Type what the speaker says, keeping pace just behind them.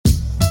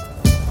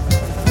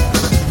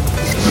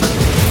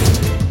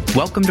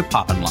Welcome to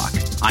Pop and Lock.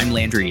 I'm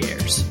Landry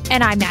Ayers.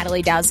 And I'm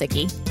Natalie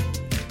Dowzicki.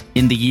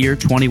 In the year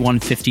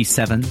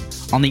 2157,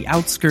 on the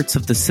outskirts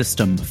of the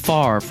system,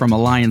 far from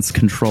Alliance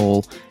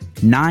control,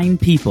 9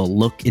 people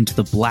look into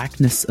the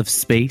blackness of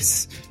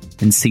space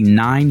and see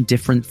 9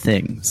 different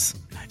things.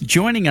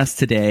 Joining us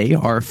today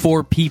are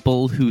 4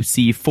 people who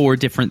see 4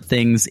 different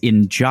things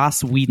in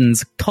Joss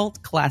Whedon's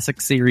cult classic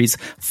series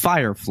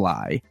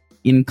Firefly,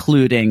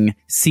 including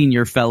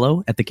Senior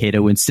Fellow at the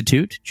Cato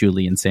Institute,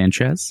 Julian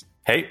Sanchez.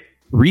 Hey.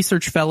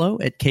 Research Fellow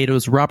at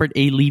Cato's Robert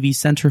A. Levy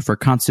Center for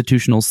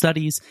Constitutional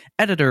Studies,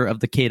 editor of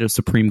the Cato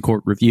Supreme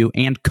Court Review,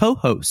 and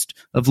co-host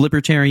of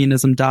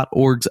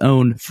Libertarianism.org's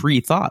own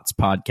Free Thoughts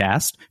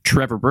podcast,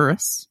 Trevor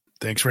Burrus.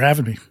 Thanks for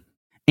having me.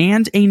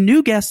 And a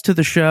new guest to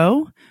the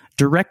show,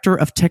 Director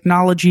of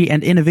Technology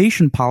and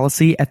Innovation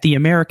Policy at the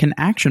American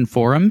Action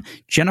Forum,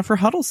 Jennifer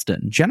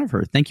Huddleston.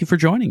 Jennifer, thank you for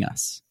joining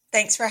us.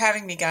 Thanks for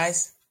having me,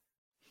 guys.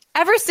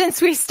 Ever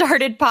since we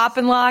started Pop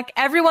and Lock,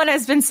 everyone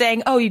has been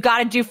saying, oh, you got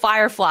to do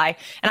Firefly.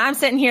 And I'm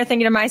sitting here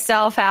thinking to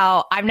myself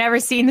how I've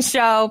never seen the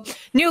show,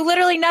 knew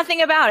literally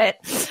nothing about it.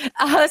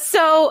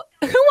 So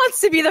who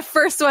wants to be the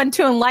first one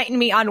to enlighten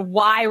me on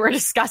why we're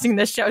discussing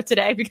this show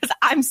today? Because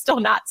I'm still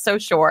not so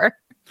sure.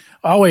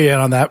 I'll weigh in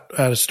on that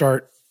to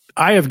start.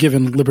 I have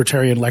given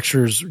libertarian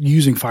lectures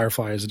using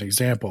Firefly as an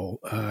example,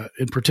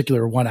 in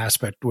particular one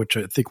aspect, which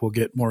I think we'll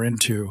get more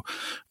into,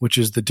 which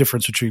is the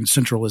difference between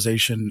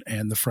centralization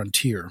and the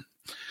frontier.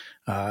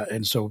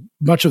 And so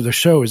much of the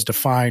show is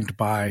defined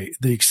by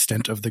the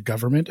extent of the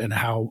government and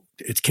how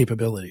its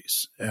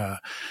capabilities.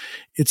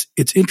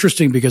 It's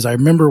interesting because I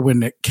remember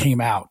when it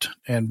came out,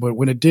 and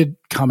when it did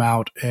come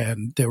out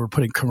and they were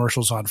putting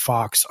commercials on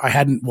Fox, I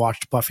hadn't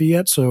watched Buffy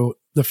yet, so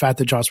the fact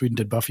that Joss Whedon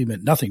did Buffy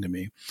meant nothing to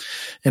me.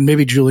 And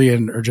maybe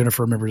Julian or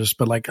Jennifer remember this,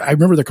 but like I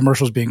remember the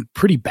commercials being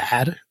pretty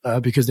bad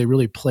because they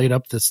really played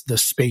up the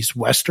space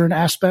Western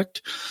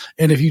aspect.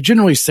 And if you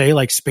generally say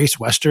like space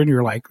Western,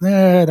 you're like,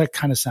 that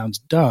kind of sounds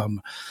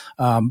dumb.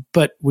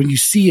 But when you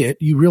see it,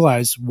 you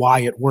realize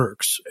why it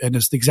works. And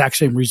it's the exact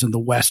same reason the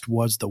West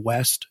was the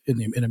West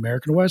in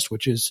American West,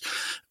 which is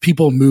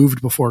people moved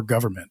before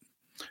government.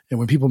 And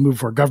when people move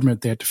for government,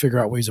 they have to figure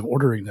out ways of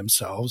ordering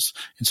themselves.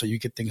 And so you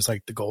get things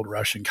like the gold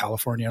rush in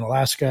California and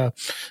Alaska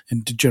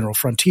and the general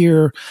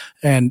frontier.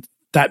 And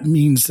that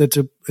means that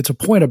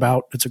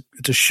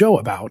it's a show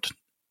about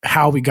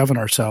how we govern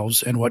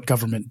ourselves and what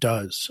government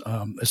does,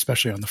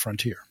 especially on the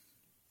frontier.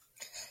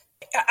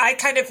 I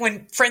kind of,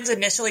 when friends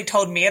initially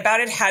told me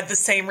about it, had the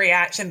same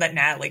reaction that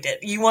Natalie did.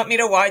 You want me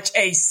to watch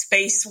a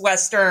space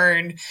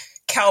Western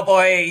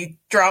cowboy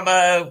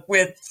drama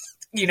with,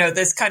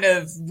 this kind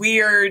of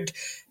weird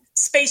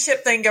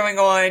spaceship thing going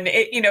on.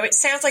 It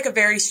sounds like a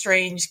very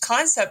strange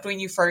concept when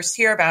you first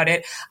hear about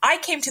it. I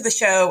came to the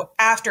show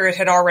after it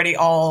had already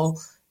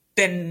all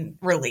been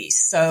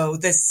released. So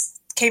this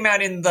came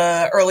out in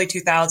the early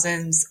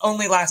 2000s,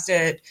 only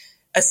lasted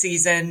a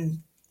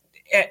season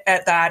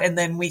at that. And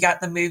then we got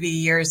the movie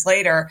years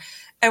later.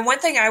 And one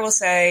thing I will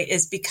say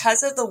is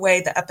because of the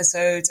way the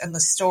episodes and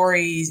the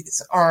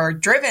stories are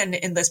driven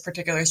in this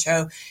particular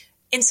show,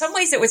 in some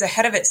ways, it was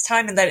ahead of its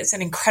time in that it's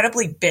an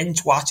incredibly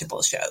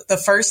binge-watchable show. The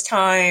first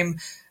time,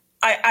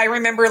 I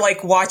remember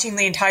like watching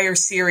the entire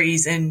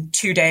series in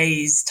 2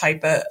 days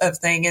type of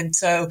thing. And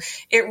so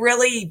it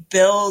really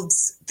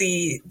builds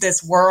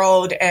this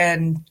world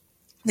and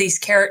these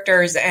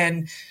characters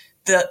and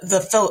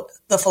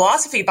the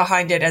philosophy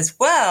behind it as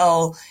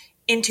well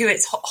into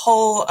its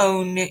whole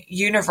own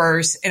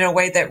universe in a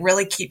way that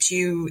really keeps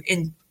you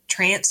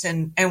entranced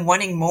and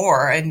wanting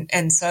more.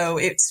 And so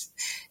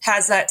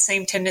has that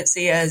same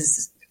tendency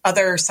as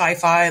other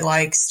sci-fi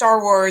like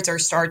Star Wars or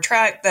Star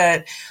Trek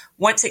that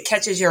once it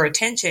catches your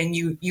attention,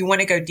 you want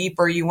to go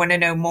deeper. You want to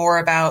know more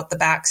about the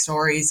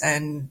backstories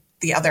and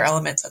the other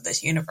elements of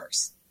this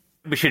universe.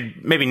 We should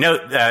maybe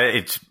note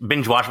it's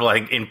binge watchable, I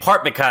think, in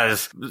part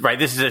because, right,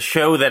 this is a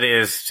show that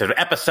is sort of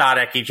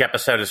episodic. Each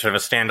episode is sort of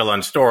a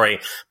standalone story,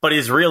 but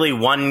is really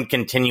one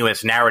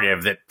continuous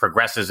narrative that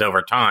progresses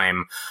over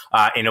time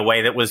in a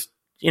way that was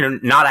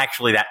not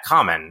actually that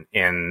common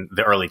in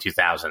the early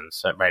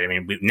 2000s, right? I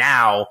mean,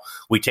 now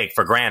we take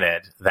for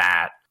granted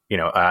that,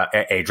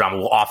 a drama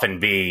will often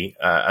be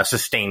a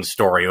sustained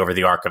story over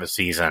the arc of a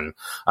season,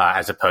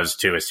 as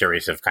opposed to a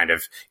series of kind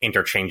of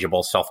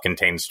interchangeable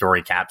self-contained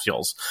story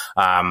capsules.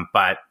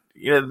 But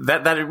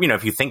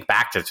if you think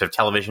back to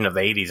television of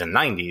the 80s and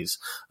 90s,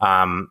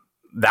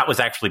 that was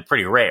actually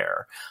pretty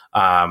rare,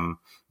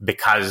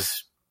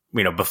 because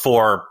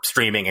before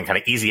streaming and kind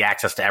of easy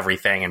access to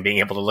everything and being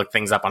able to look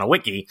things up on a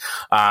wiki,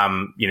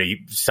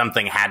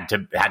 something had to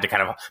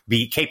kind of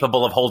be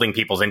capable of holding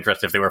people's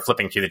interest if they were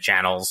flipping through the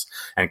channels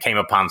and came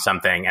upon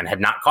something and had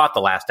not caught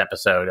the last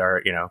episode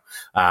or,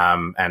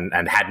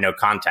 and had no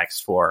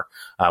context for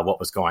what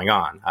was going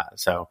on.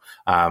 So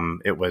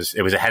it was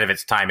ahead of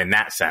its time in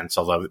that sense,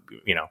 although,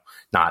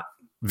 not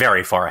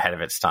very far ahead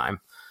of its time.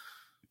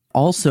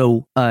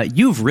 Also,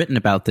 you've written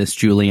about this,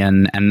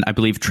 Julian, and I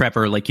believe,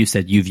 Trevor, like you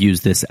said, you've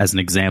used this as an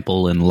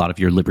example in a lot of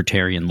your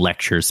libertarian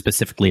lectures,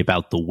 specifically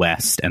about the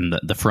West and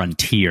the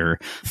frontier.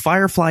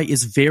 Firefly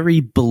is very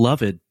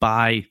beloved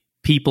by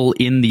people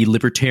in the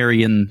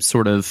libertarian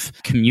sort of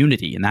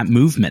community and that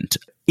movement.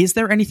 Is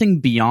there anything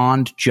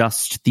beyond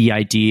just the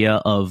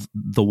idea of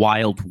the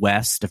Wild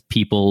West, of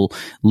people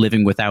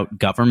living without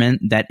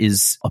government, that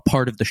is a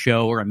part of the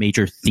show or a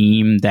major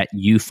theme that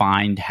you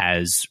find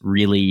has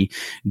really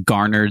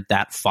garnered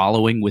that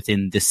following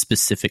within this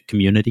specific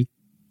community?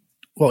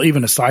 Well,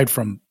 even aside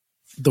from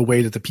the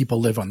way that the people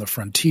live on the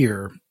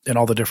frontier and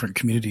all the different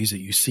communities that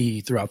you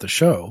see throughout the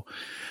show,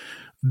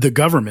 the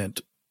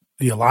government,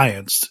 the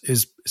alliance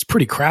is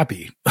pretty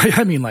crappy.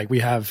 I mean, like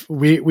we have,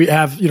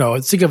 you know,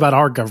 think about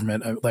our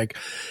government, like,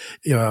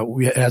 you know,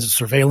 it has a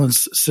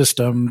surveillance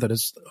system that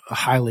is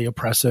highly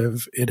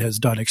oppressive. It has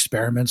done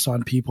experiments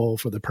on people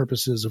for the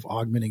purposes of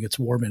augmenting its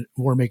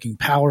war-making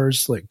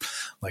powers, like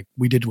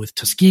we did with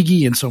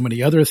Tuskegee and so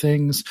many other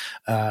things.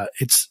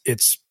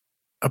 It's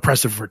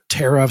oppressive for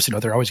tariffs. You know,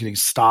 they're always getting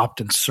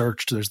stopped and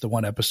searched. There's the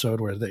one episode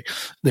where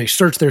they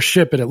search their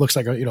ship and it looks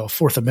like a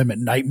Fourth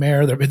Amendment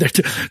nightmare. They're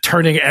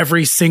turning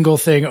every single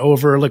thing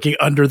over, looking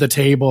under the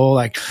table,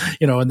 like,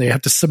 you know, and they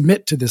have to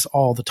submit to this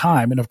all the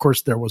time. And of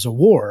course, there was a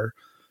war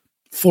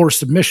for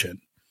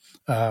submission,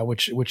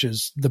 which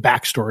is the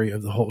backstory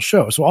of the whole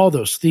show. So all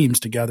those themes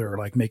together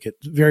like make it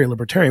very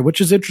libertarian,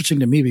 which is interesting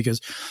to me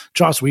because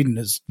Joss Whedon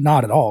is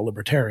not at all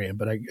libertarian,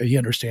 but he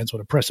understands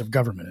what oppressive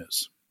government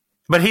is.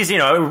 But he's, you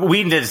know,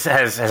 Whedon has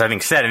I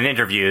think said in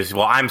interviews,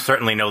 well, I'm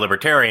certainly no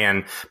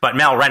libertarian, but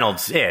Mal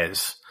Reynolds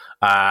is,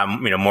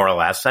 you know, more or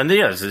less. And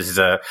you know, this is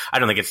I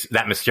don't think it's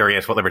that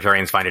mysterious what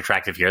libertarians find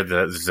attractive here.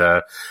 This is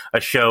a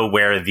show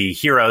where the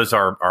heroes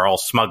are all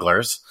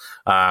smugglers.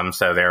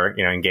 So they're,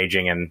 you know,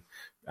 engaging in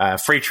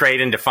free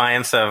trade in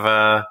defiance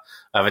of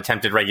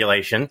attempted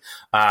regulation.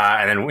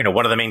 And then, you know,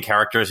 one of the main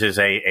characters is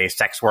a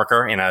sex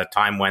worker in a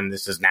time when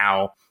this is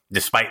now,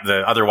 despite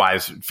the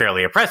otherwise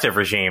fairly oppressive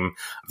regime,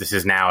 this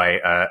is now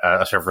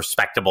a sort of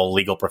respectable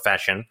legal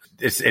profession.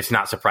 It's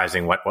not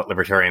surprising what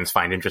libertarians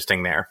find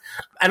interesting there.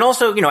 And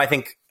also, you know, I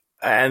think,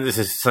 and this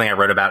is something I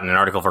wrote about in an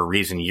article for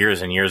Reason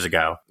years and years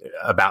ago,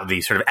 about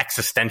the sort of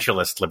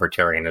existentialist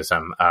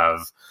libertarianism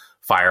of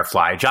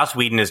Firefly. Joss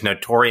Whedon is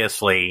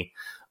notoriously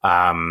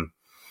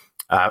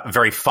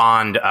very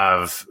fond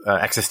of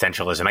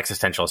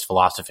existentialist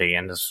philosophy,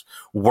 and has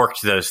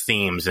worked those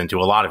themes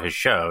into a lot of his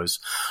shows.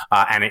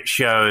 And it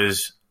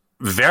shows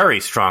very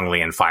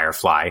strongly in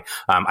Firefly.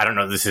 I don't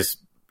know if this is,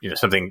 you know,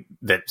 something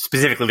that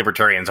specifically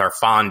libertarians are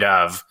fond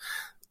of,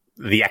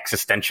 the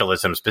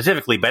existentialism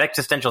specifically, but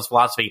existentialist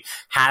philosophy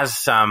has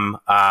some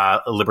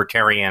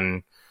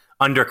libertarian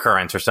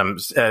undercurrents or some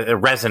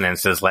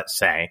resonances, let's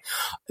say.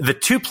 The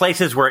two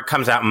places where it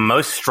comes out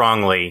most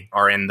strongly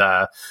are in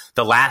the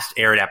last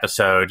aired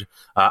episode,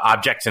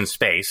 Objects in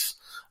Space,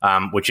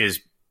 which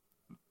is,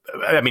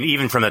 I mean,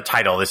 even from the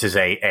title, this is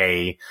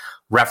a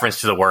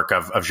reference to the work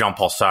of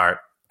Jean-Paul Sartre,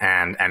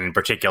 and in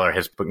particular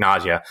his book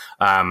Nausea.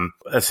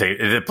 Let's see,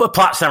 the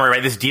plot summary,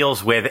 right? This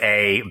deals with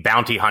a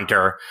bounty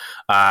hunter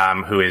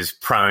who is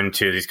prone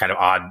to these kind of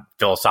odd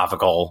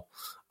philosophical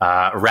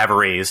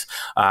reveries,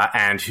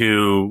 and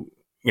who,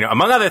 you know,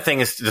 among other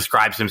things,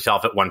 describes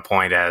himself at one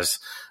point as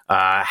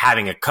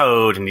having a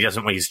code, and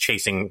he's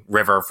chasing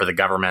River for the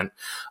government,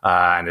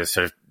 and is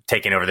sort of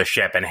taken over the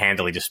ship and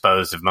handily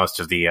disposed of most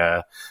of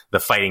the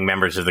fighting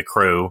members of the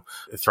crew.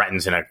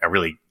 Threatens in a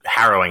really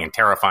harrowing and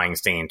terrifying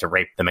scene to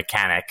rape the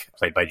mechanic,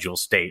 played by Jewel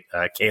Staite,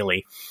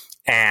 Kaylee.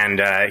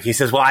 And he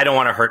says, well, I don't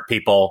want to hurt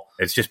people.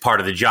 It's just part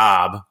of the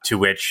job. To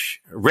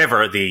which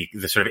River, the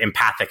sort of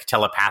empathic,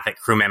 telepathic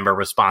crew member,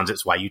 responds,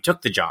 it's why you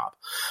took the job.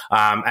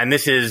 And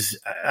this is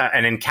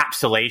an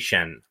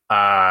encapsulation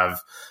of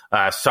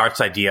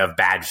Sartre's idea of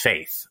bad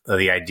faith,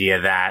 the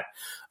idea that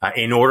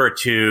in order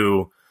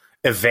to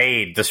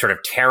evade the sort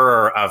of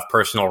terror of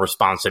personal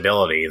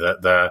responsibility,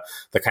 the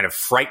kind of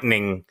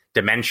frightening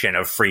dimension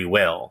of free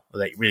will,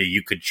 that really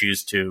you could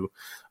choose to,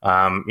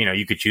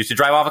 you could choose to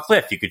drive off a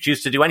cliff. You could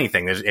choose to do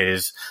anything. It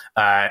is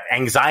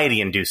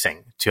anxiety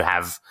inducing to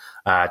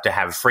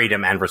have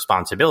freedom and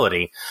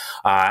responsibility.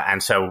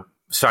 And so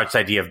Sartre's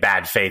idea of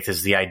bad faith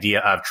is the idea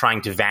of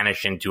trying to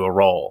vanish into a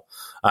role.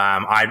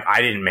 I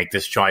didn't make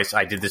this choice.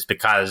 I did this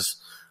because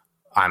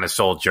I'm a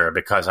soldier,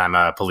 because I'm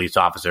a police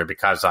officer,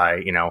 because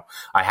I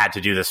had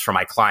to do this for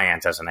my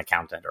client as an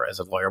accountant or as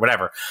a lawyer,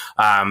 whatever.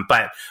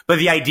 But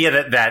the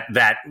idea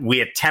that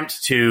we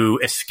attempt to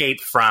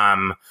escape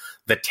from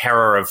the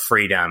terror of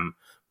freedom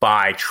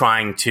by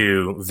trying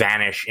to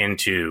vanish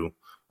into,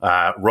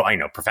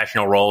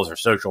 professional roles or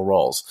social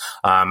roles,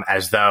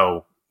 as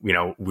though,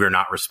 we're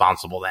not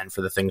responsible then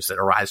for the things that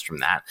arise from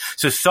that.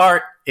 So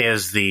Sartre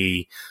is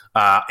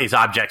is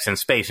Objects in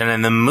Space. And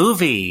then the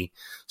movie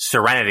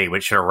Serenity,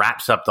 which sort of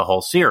wraps up the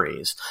whole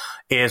series,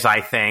 is,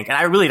 I think, and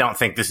I really don't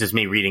think this is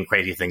me reading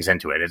crazy things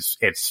into it.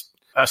 It's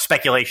a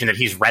speculation that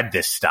he's read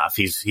this stuff.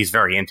 He's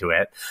very into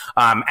it.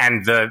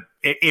 And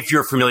if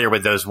you're familiar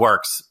with those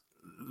works,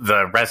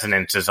 the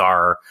resonances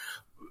are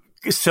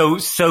so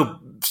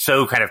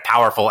kind of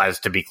powerful as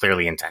to be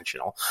clearly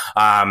intentional.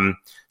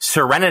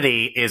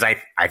 Serenity is,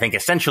 I think,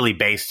 essentially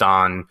based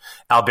on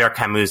Albert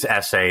Camus'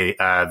 essay,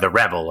 The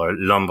Rebel, or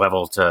L'Homme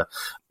Révolte,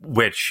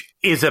 which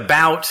is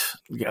about,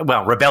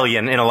 well,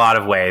 rebellion in a lot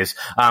of ways,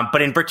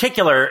 but in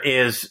particular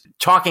is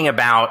talking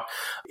about,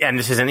 and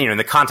this is in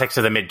the context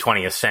of the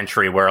mid-20th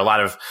century, where a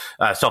lot of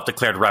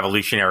self-declared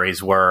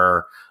revolutionaries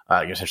were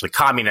essentially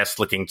communists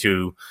looking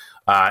to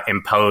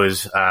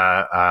impose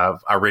a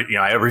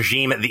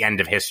regime at the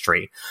end of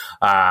history.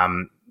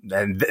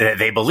 And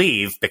they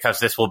believe, because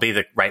this will be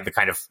the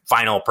kind of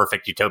final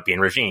perfect utopian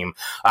regime,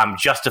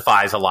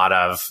 justifies a lot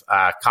of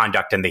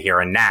conduct in the here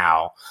and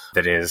now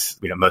that is,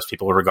 most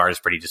people would regard as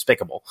pretty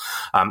despicable.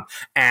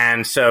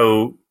 And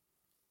so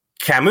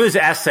Camus'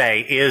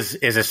 essay is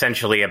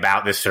essentially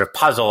about this sort of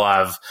puzzle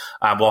of,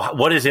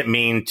 what does it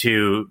mean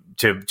to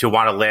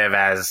want to live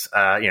as,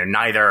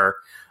 neither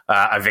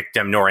a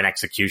victim nor an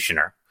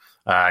executioner,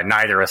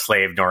 neither a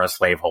slave nor a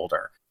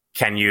slaveholder?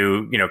 Can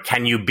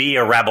you be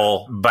a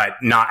rebel, but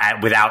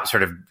not without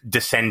sort of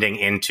descending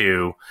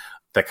into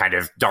the kind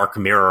of dark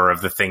mirror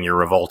of the thing you're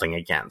revolting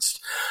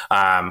against?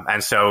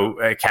 And so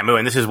Camus,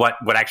 and this is what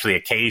actually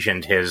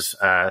occasioned his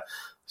sort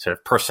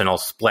of personal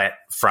split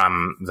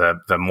from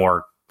the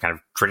more kind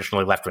of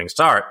traditionally left-wing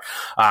start.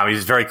 He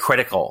was very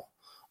critical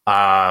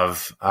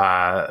of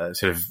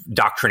sort of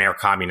doctrinaire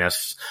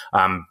communists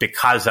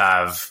because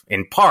of,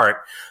 in part,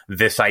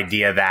 this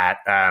idea that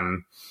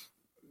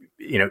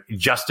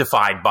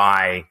justified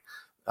by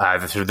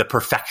the sort of the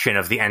perfection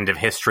of the end of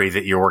history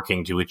that you're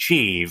working to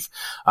achieve,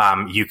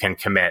 you can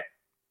commit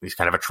these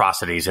kind of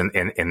atrocities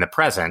in the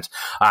present.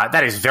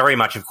 That is very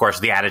much, of course,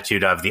 the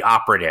attitude of the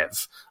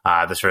operative,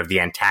 the sort of the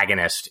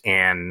antagonist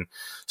in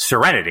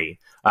Serenity,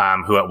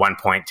 who at one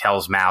point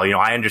tells Mal,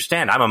 I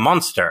understand, I'm a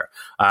monster.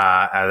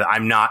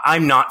 I'm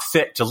not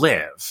fit to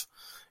live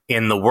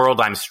in the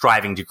world I'm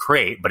striving to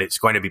create, but it's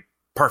going to be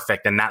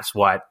perfect, and that's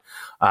what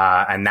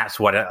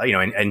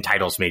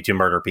entitles me to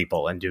murder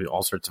people and do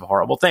all sorts of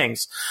horrible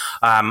things.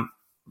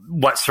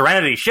 What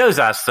Serenity shows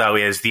us, though,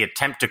 is the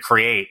attempt to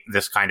create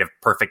this kind of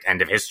perfect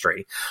end of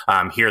history,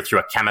 here through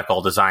a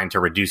chemical designed to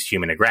reduce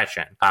human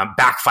aggression,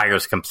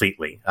 backfires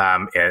completely.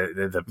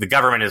 The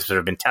government has sort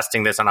of been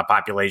testing this on a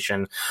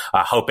population,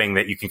 hoping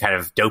that you can kind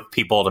of dope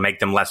people to make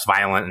them less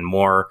violent and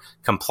more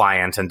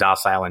compliant and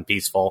docile and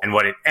peaceful. And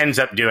what it ends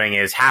up doing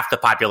is half the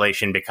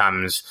population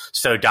becomes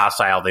so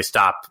docile they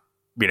stop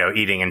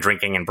eating and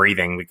drinking and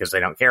breathing because they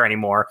don't care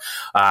anymore.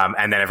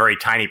 And then a very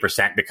tiny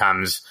percent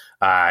becomes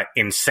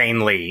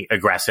insanely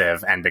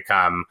aggressive and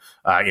become,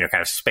 kind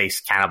of space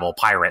cannibal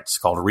pirates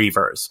called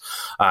Reavers.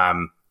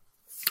 And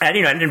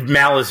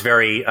Mal is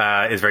very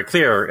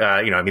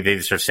clear. They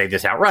sort of say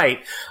this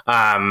outright.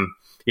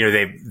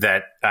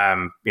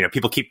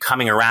 People keep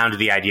coming around to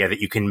the idea that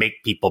you can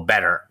make people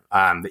better,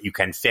 that you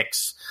can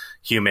fix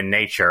human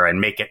nature and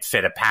make it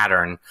fit a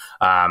pattern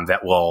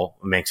that will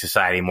make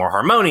society more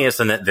harmonious,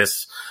 and that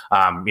this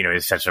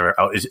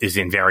is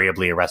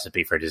invariably a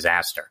recipe for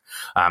disaster.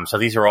 So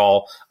these are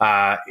all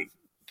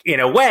in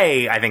a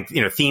way, I think,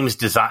 themes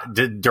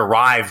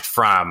derived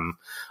from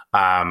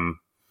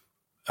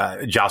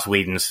Joss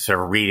Whedon's sort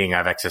of reading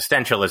of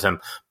existentialism,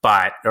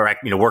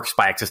 works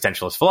by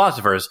existentialist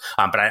philosophers.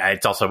 But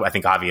it's also, I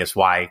think, obvious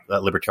why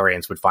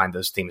libertarians would find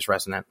those themes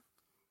resonant.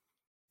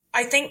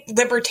 I think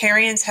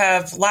libertarians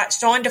have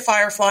latched on to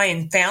Firefly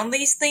and found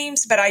these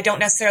themes, but I don't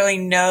necessarily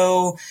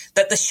know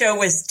that the show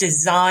was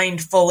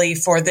designed fully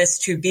for this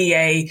to be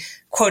a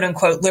quote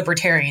unquote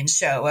libertarian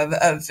show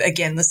of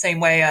again, the same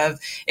way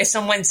of if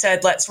someone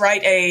said, let's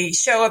write a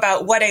show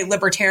about what a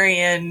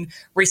libertarian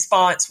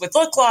response would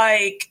look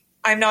like.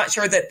 I'm not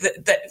sure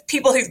that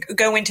people who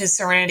go into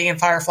Serenity and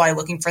Firefly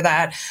looking for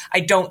that, I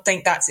don't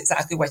think that's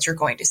exactly what you're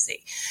going to see.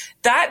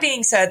 That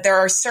being said, there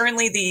are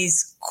certainly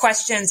these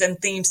questions and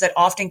themes that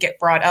often get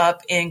brought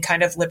up in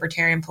kind of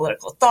libertarian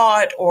political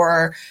thought,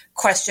 or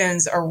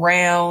questions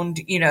around,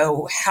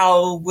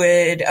 how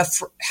would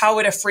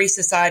a free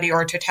society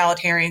or a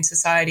totalitarian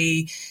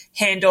society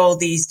handle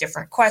these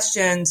different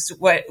questions?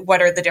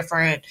 What are the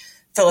different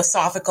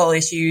philosophical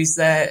issues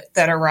that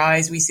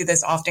arise? We see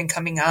this often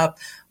coming up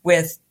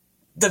with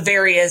the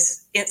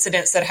various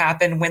incidents that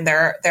happen when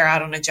they're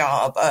out on a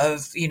job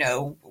of,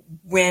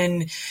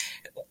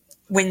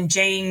 when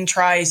Jane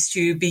tries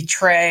to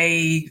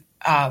betray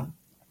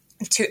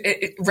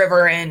to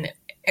River in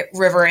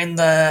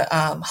the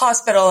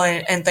hospital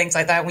and things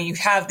like that. When you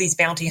have these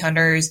bounty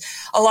hunters,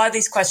 a lot of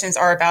these questions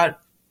are about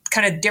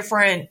kind of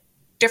different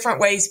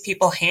ways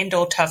people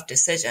handle tough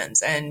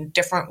decisions, and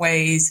different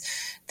ways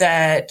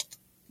that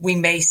we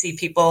may see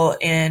people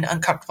in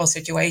uncomfortable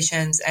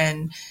situations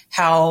and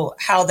how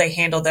they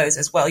handle those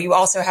as well. You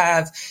also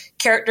have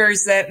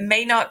characters that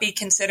may not be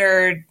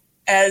considered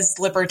as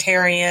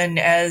libertarian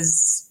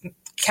as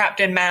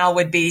Captain Mal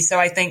would be. So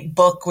I think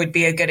Book would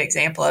be a good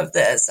example of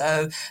this,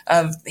 of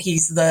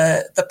he's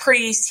the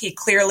priest. He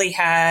clearly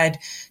had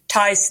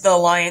ties to the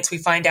Alliance, we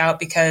find out,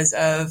 because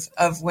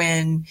of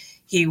when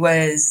he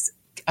was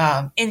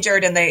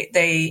injured and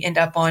they end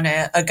up on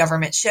a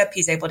government ship.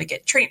 He's able to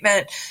get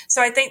treatment.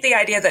 So I think the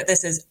idea that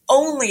this is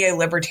only a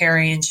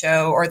libertarian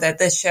show, or that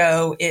this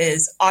show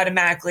is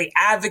automatically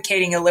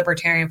advocating a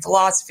libertarian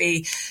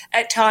philosophy,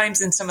 at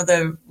times in some of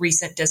the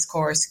recent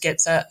discourse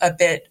gets a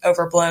bit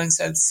overblown.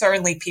 So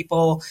certainly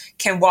people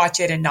can watch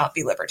it and not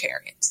be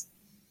libertarians.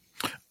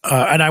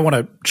 And I want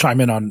to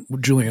chime in on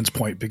Julian's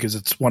point because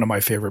it's one of my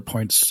favorite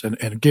points. And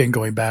again,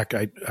 going back,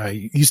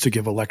 I used to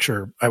give a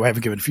lecture I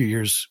haven't given in a few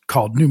years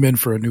called New Men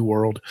for a New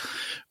World,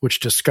 which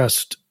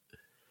discussed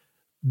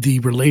the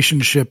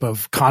relationship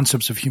of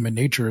concepts of human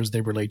nature as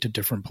they relate to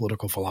different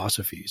political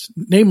philosophies.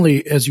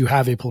 Namely, as you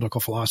have a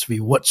political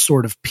philosophy, what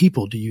sort of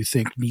people do you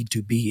think need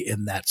to be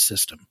in that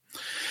system?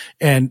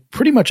 And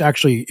pretty much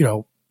actually,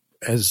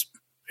 as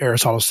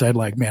Aristotle said,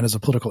 like, man is a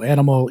political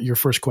animal. Your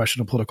first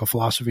question of political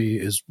philosophy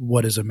is,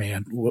 what is a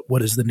man?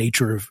 What is the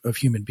nature of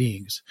human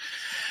beings?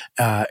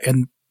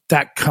 And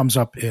that comes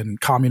up in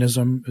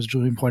communism, as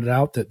Julian pointed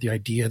out, that the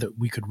idea that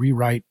we could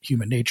rewrite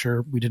human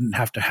nature. We didn't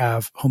have to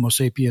have Homo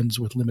sapiens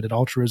with limited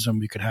altruism.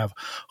 We could have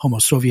Homo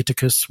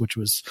Sovieticus, which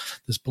was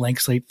this blank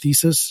slate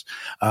thesis.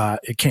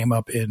 It came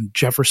up in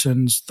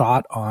Jefferson's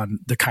thought on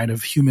the kind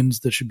of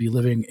humans that should be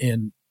living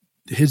in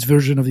his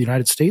version of the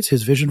United States,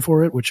 his vision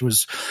for it, which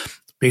was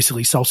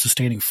basically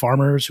self-sustaining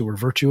farmers who were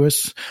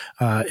virtuous.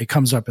 It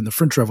comes up in the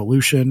French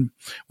Revolution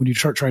when you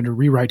start trying to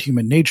rewrite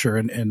human nature,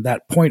 and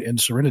that point in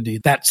Serenity,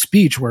 that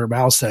speech where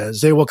Mal says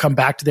they will come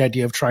back to the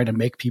idea of trying to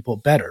make people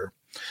better.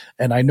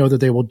 And I know that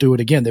they will do it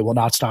again. They will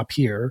not stop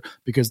here,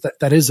 because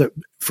that is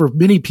for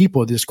many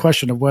people, this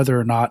question of whether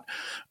or not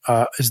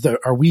are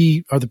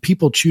the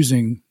people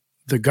choosing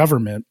the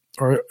government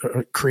or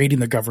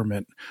creating the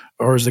government,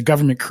 or is the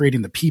government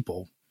creating the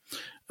people?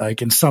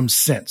 Like, in some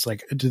sense,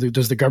 like,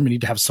 does the government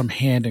need to have some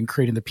hand in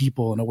creating the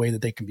people in a way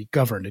that they can be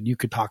governed? And you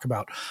could talk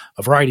about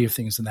a variety of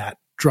things in that: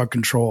 drug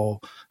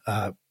control,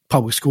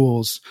 public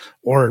schools,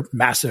 or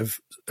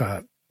massive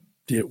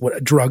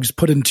drugs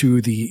put into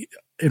the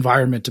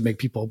environment to make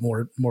people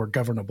more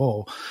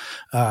governable.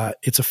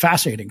 It's a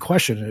fascinating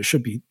question, and it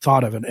should be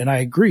thought of. And I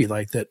agree,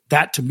 like,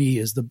 that to me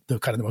is the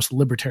kind of the most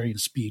libertarian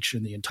speech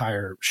in the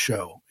entire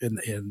show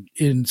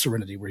in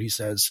Serenity, where he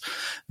says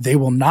they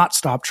will not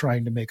stop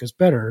trying to make us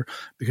better,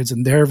 because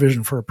in their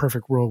vision for a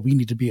perfect world, we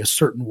need to be a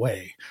certain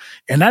way.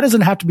 And that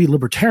doesn't have to be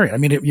libertarian. I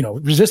mean,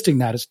 resisting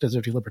that doesn't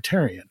have to be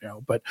libertarian,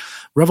 but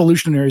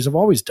revolutionaries have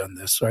always done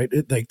this, right?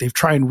 They've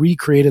tried and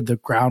recreated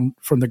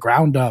from the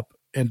ground up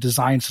and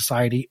design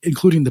society,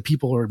 including the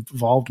people who are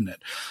involved in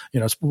it.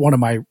 It's one of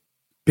my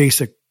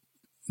basic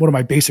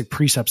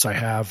precepts I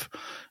have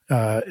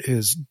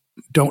is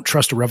don't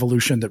trust a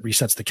revolution that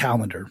resets the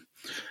calendar.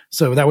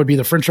 So that would be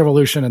the French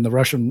Revolution, and the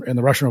Russian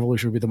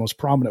Revolution would be the most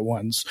prominent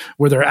ones,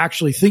 where they're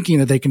actually thinking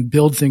that they can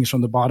build things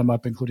from the bottom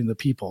up, including the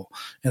people.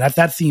 And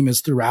that theme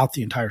is throughout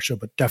the entire show,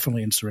 but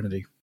definitely in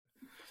Serenity.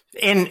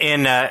 In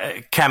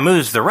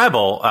Camus' The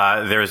Rebel,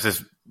 there's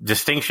this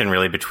distinction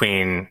really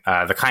between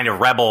the kind of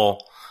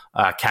rebel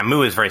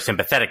Camus is very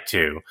sympathetic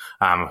to,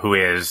 who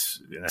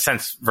is, in a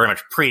sense, very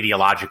much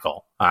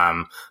pre-ideological.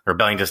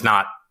 Rebellion does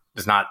not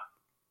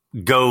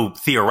go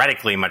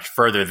theoretically much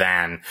further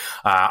than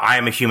I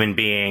am a human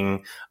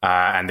being,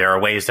 and there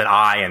are ways that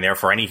I, and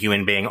therefore any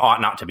human being,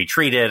 ought not to be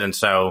treated, and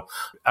so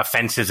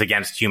offenses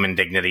against human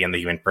dignity and the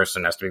human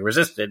person has to be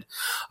resisted.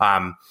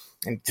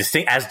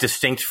 As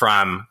distinct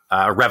from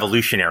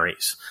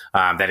revolutionaries,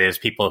 that is,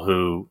 people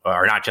who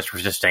are not just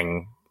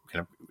resisting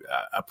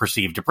a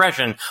perceived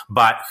depression,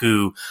 but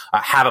who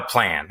have a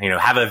plan,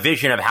 have a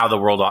vision of how the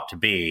world ought to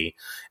be,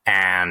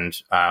 and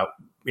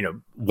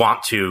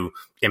want to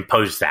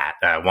impose that,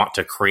 want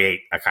to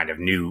create a kind of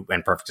new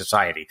and perfect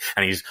society.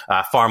 And he's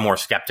far more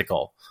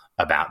skeptical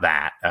about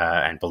that,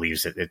 and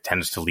believes that it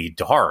tends to lead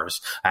to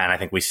horrors. And I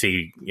think we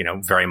see,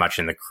 very much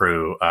in the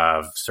crew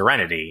of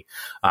Serenity,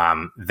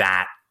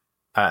 that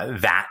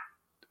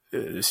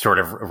sort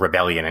of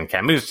rebellion in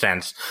Camus'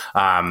 sense.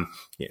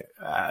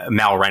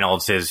 Mal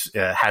Reynolds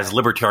has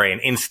libertarian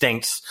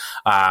instincts,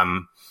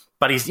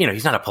 but he's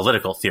not a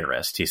political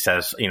theorist. He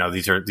says,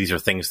 these are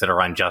things that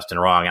are unjust and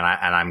wrong, and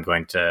I'm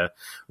going to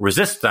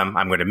resist them.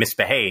 I'm going to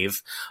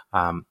misbehave.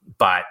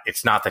 But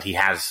it's not that he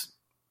has,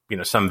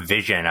 some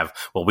vision of,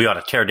 well, we ought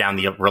to tear down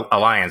the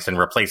alliance and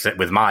replace it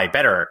with my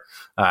better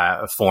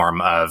form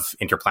of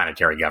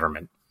interplanetary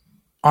government.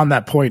 On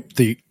that point,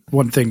 the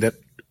one thing that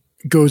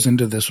goes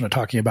into this when we're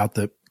talking about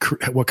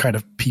what kind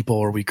of people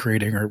are we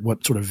creating, or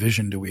what sort of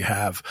vision do we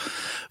have.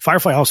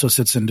 Firefly also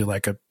sits into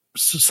like a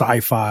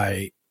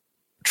sci-fi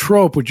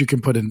trope, which you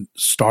can put in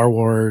Star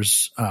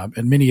Wars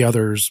and many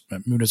others.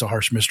 Moon is a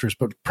Harsh Mistress,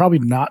 but probably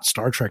not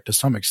Star Trek to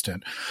some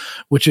extent,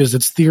 which is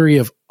its theory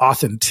of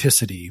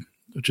authenticity,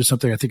 which is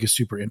something I think is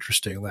super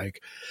interesting.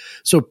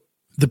 So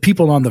the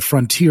people on the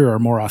frontier are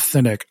more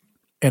authentic,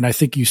 and I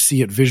think you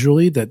see it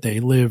visually that they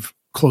live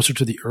closer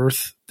to the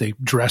earth. They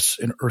dress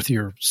in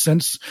earthier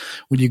sense.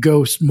 When you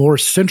go more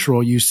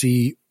central, you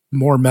see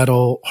more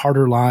metal,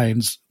 harder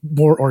lines,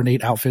 more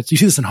ornate outfits. You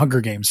see this in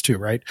Hunger Games too,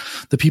 right?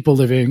 The people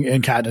living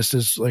in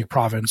Katniss's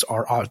province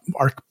are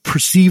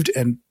perceived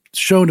and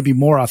shown to be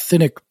more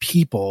authentic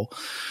people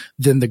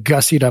than the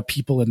gussied up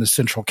people in the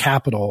central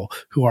capital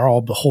who are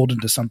all beholden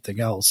to something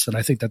else. And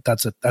I think that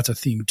that's a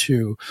theme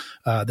too,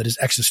 that is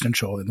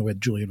existential in the way that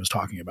Julian was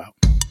talking about.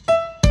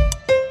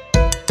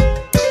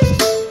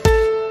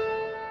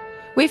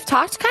 We've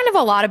talked kind of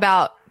a lot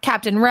about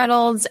Captain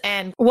Reynolds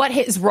and what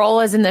his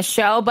role is in the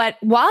show. But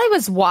while I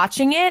was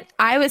watching it,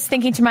 I was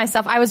thinking to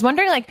myself, I was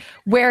wondering like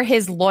where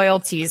his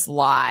loyalties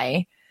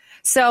lie.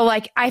 So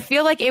like, I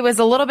feel like it was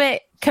a little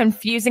bit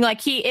confusing.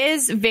 Like he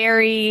is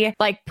very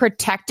like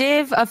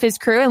protective of his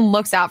crew and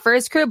looks out for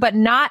his crew, but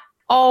not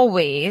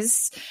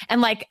always.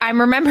 And like,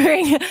 I'm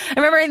remembering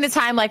the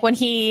time like when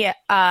he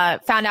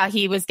found out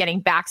he was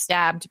getting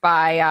backstabbed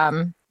by,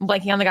 I'm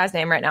blanking on the guy's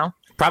name right now.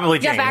 Probably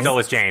Jane. No,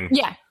 it's Jane.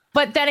 Yeah.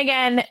 But then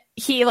again,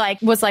 he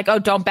like was like, oh,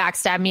 don't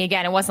backstab me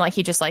again. It wasn't like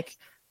he just like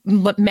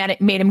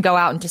made him go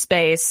out into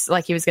space.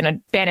 Like he was going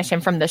to banish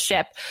him from the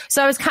ship.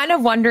 So I was kind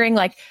of wondering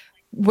like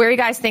where you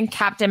guys think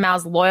Captain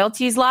Mal's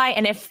loyalties lie.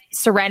 And if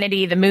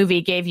Serenity, the movie,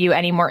 gave you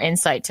any more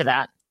insight to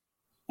that.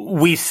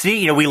 We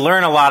see, we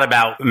learn a lot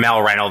about Mal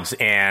Reynolds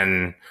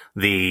in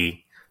the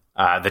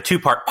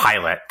 2-part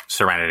pilot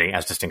Serenity,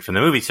 as distinct from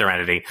the movie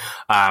Serenity,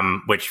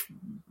 which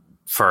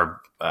for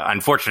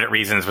unfortunate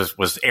reasons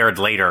was aired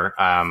later,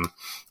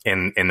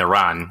 in the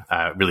run,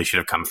 really should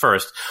have come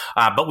first.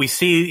 But we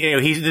see,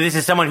 this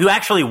is someone who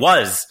actually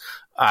was,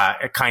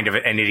 kind of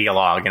an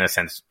ideologue in a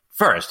sense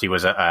first. He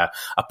was a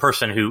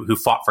person who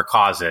fought for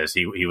causes.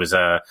 He was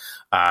a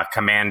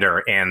commander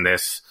in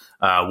this,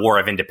 War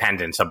of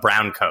Independence, a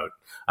brown coat,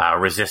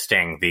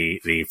 resisting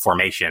the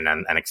formation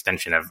and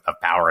extension of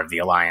power of the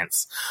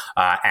Alliance,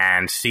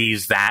 and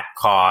sees that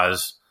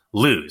cause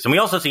lose. And we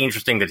also see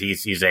interesting that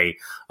he's a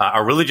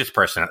religious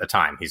person at the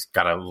time. He's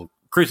got a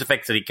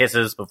crucifix that he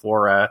kisses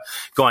before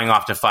going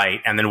off to fight,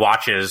 and then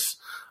watches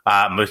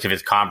most of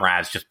his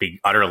comrades just be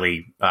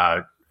utterly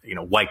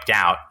wiped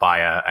out by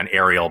an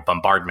aerial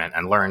bombardment,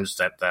 and learns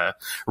that the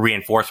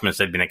reinforcements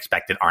that had been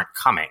expected aren't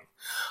coming.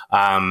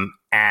 And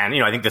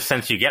I think the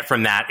sense you get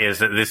from that is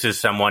that this is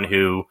someone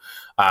who,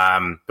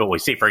 but we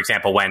see, for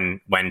example,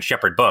 when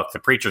Shepherd Book, the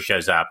preacher,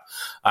 shows up,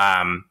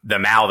 the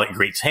Mal that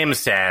greets him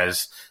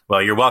says,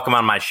 well, you're welcome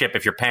on my ship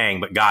if you're paying,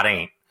 but God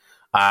ain't.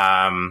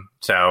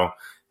 So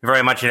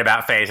very much an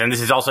about face. And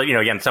this is also,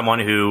 again, someone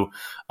who,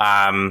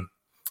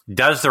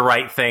 does the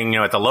right thing,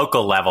 at the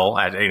local level,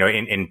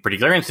 in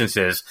particular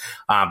instances,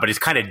 but is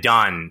kind of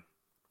done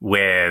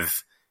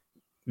with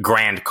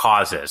grand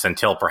causes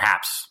until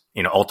perhaps,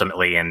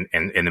 ultimately in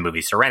the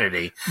movie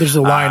Serenity. There's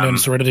a line in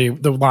Serenity,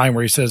 the line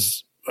where he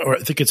says, or I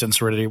think it's in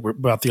Serenity,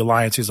 about the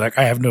Alliance. He's like,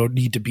 I have no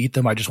need to beat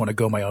them. I just want to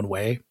go my own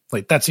way.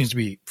 Like that seems to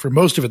be, for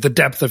most of it, the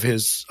depth of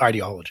his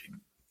ideology.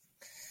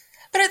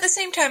 But at the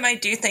same time, I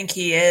do think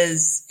he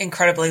is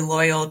incredibly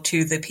loyal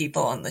to the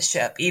people on the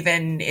ship,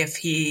 even if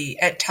he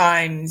at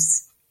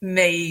times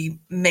may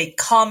make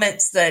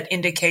comments that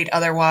indicate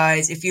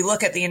otherwise. If you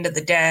look at the end of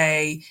the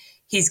day,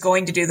 he's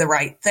going to do the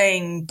right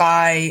thing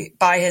by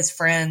his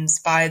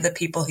friends, by the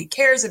people he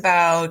cares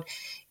about,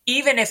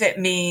 even if it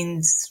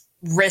means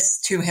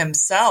risk to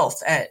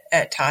himself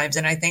at times.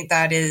 And I think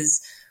that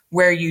is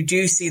where you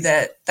do see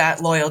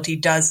that loyalty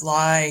does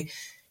lie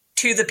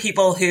to the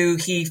people who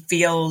he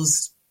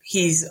feels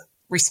he's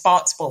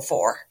responsible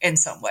for in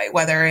some way,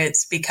 whether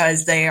it's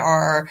because they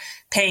are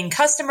paying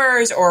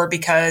customers or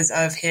because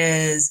of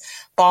his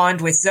bond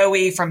with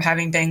Zoe from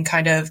having been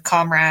kind of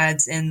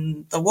comrades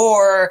in the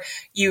war.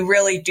 You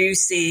really do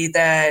see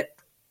that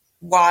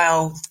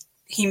while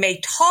he may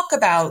talk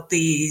about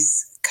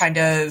these kind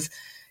of,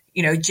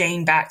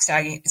 Jane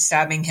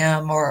backstabbing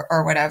him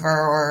or whatever,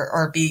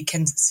 or be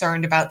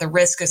concerned about the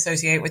risk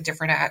associated with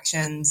different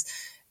actions,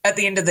 at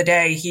the end of the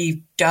day,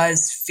 he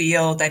does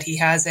feel that he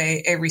has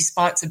a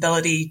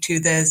responsibility to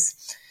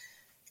this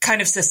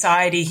kind of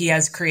society he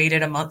has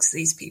created amongst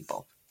these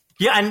people.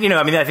 Yeah, and,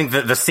 I think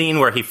the scene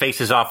where he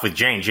faces off with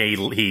Jane,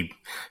 he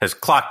has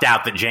clocked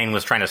out that Jane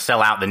was trying to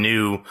sell out the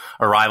new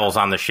arrivals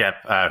on the ship,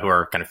 who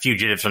are kind of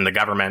fugitives from the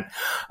government.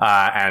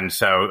 And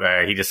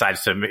so he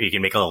decides he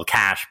can make a little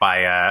cash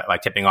by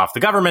tipping off the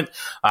government.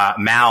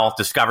 Mal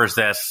discovers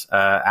this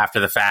after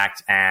the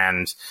fact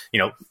and,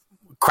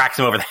 cracks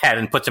him over the head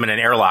and puts him in an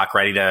airlock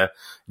ready to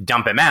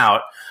dump him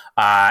out.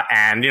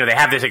 And, they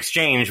have this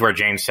exchange where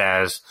Jane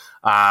says,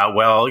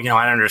 well, I don't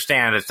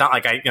understand. It's not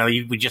like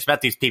we just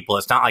met these people.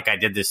 It's not like I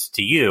did this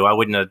to you. I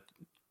wouldn't have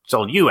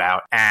sold you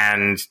out.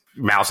 And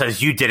Mal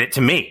says, you did it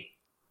to me.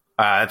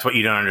 That's what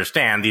you don't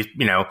understand.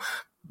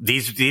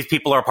 These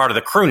people are part of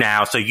the crew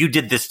now. So you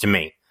did this to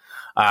me.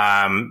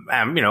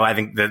 I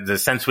think the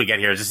sense we get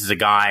here is this is a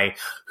guy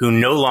who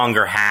no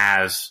longer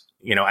has,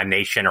 a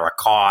nation or a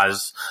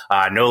cause,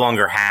 no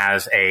longer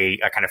has a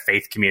kind of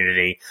faith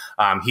community.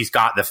 He's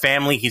got the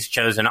family he's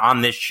chosen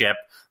on this ship,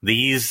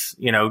 these,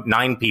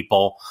 9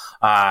 people,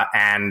 but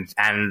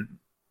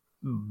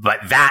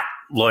that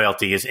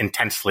loyalty is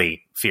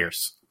intensely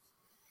fierce.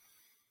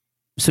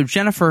 So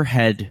Jennifer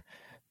had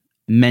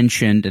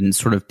mentioned and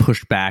sort of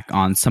pushed back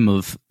on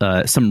some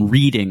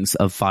readings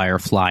of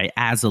Firefly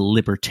as a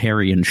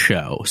libertarian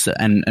show. So,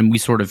 and we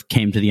sort of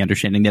came to the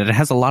understanding that it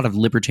has a lot of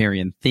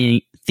libertarian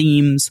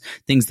themes,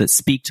 things that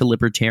speak to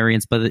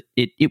libertarians, but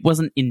it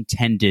wasn't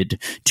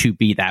intended to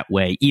be that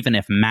way, even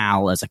if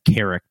Mal as a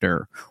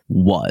character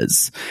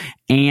was.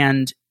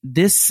 And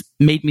this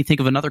made me think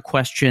of another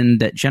question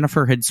that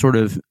Jennifer had sort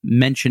of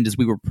mentioned as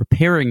we were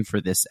preparing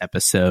for this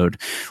episode,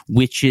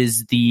 which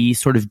is the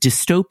sort of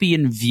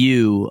dystopian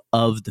view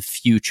of the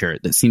future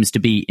that seems to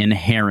be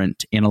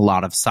inherent in a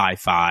lot of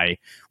sci-fi,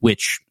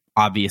 which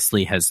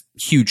obviously has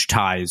huge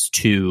ties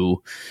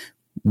to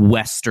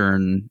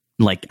Western,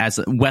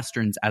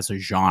 Westerns as a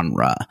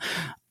genre.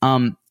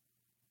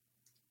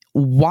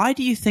 Why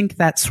do you think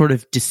that sort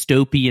of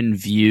dystopian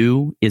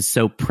view is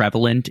so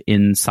prevalent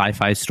in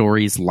sci-fi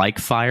stories like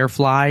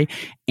Firefly?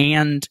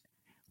 And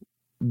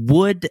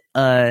would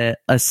a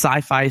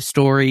sci-fi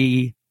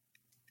story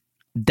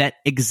that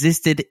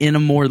existed in a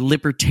more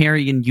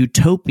libertarian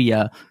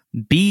utopia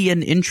be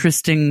an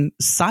interesting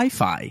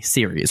sci-fi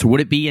series? Or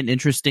would it be an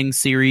interesting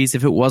series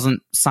if it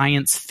wasn't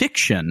science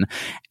fiction?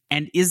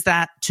 And is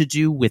that to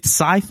do with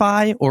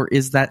sci-fi, or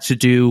is that to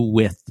do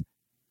with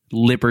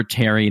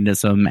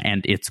libertarianism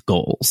and its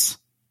goals?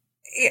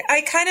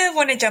 I kind of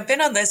want to jump in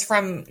on this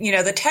from,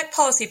 the tech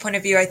policy point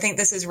of view. I think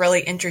this is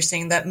really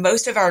interesting that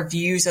most of our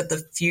views of the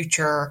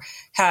future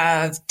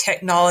have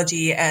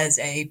technology as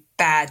a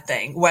bad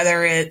thing,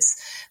 whether it's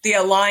the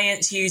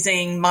Alliance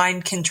using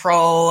mind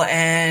control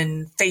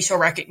and facial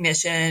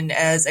recognition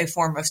as a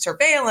form of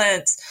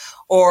surveillance,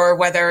 or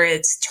whether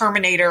it's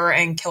Terminator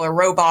and killer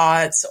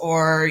robots,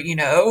 or,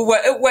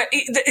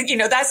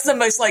 that's the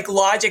most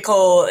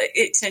logical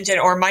extension,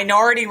 or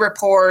Minority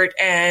Report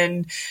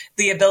and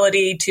the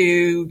ability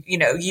to,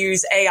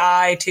 use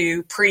AI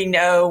to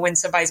pre-know when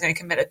somebody's going to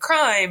commit a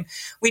crime.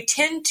 We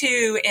tend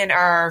to, in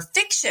our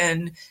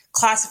fiction,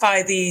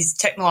 classify these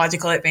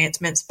technological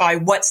advancements by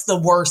what's the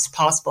worst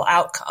possible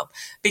outcome,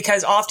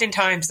 because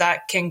oftentimes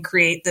that can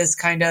create this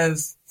kind of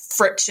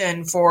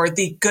friction for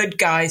the good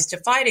guys to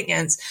fight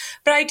against.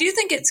 But I do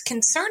think it's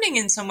concerning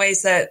in some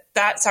ways that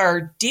that's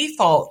our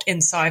default in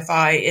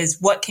sci-fi, is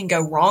what can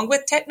go wrong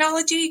with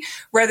technology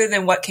rather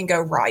than what can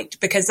go right,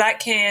 because that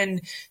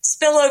can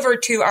spill over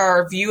to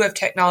our view of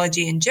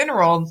technology in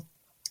general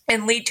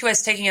and lead to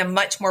us taking a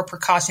much more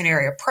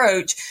precautionary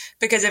approach.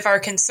 Because if our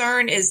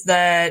concern is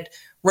that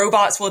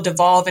robots will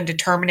devolve into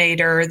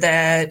Terminator,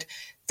 that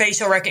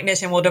facial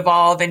recognition will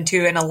devolve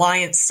into an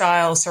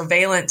Alliance-style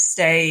surveillance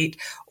state,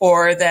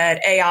 or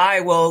that AI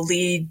will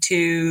lead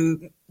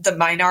to the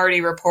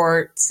Minority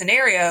Report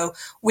scenario,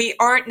 we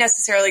aren't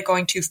necessarily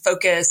going to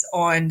focus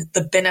on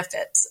the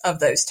benefits of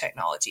those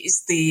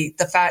technologies. The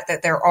fact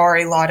that there are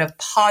a lot of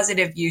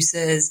positive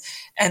uses,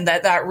 and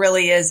that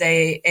really is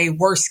a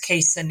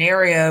worst-case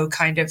scenario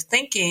kind of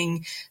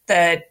thinking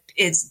that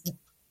is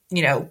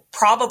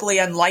probably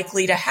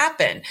unlikely to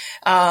happen.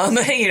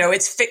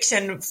 It's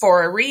fiction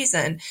for a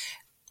reason.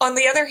 On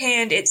the other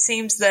hand, it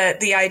seems that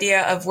the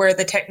idea of where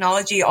the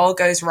technology all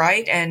goes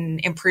right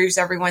and improves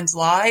everyone's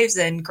lives,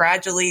 and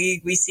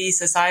gradually we see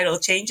societal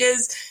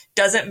changes,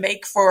 doesn't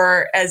make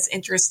for as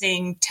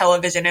interesting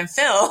television and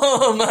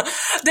film.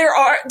 There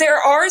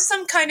are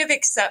some kind of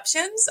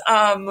exceptions.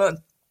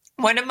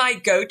 One of my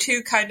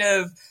go-to kind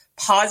of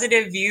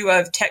positive view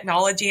of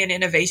technology and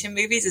innovation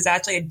movies is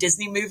actually a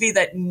Disney movie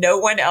that no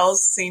one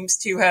else seems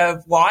to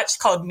have watched,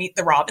 called Meet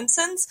the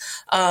Robinsons,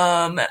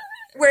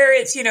 where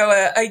it's,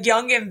 a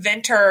young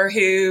inventor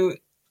who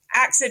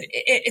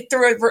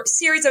through a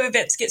series of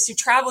events gets to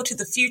travel to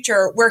the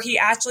future, where he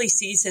actually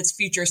sees his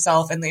future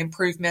self and the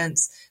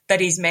improvements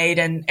that he's made.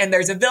 And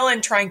there's a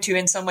villain trying to,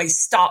 in some ways,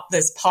 stop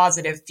this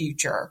positive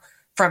future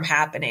from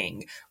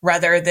happening,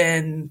 rather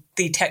than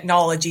the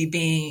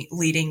technology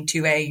leading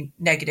to a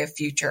negative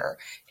future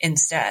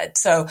instead.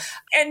 So,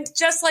 and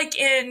just like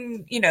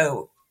in,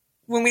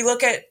 when we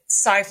look at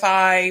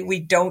sci-fi,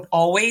 we don't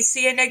always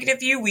see a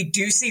negative view. We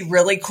do see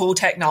really cool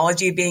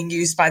technology being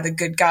used by the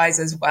good guys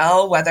as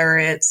well, whether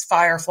it's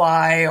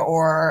Firefly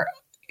or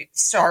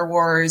Star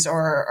Wars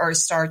or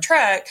Star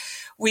Trek.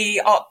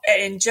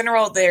 In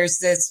general, there's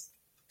this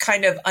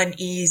kind of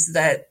unease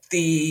that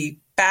the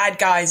bad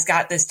guys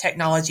got this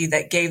technology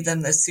that gave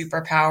them the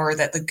superpower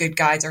that the good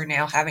guys are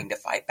now having to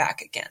fight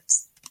back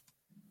against.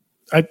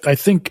 I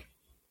think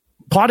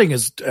plotting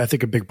is, a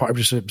big part.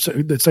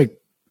 It's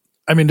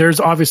there's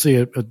obviously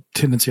a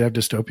tendency to have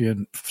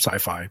dystopian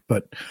sci-fi,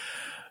 but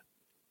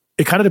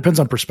it kind of depends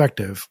on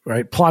perspective,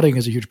 right? Plotting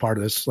is a huge part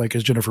of this. Like,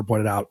 as Jennifer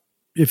pointed out,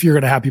 if you're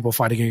going to have people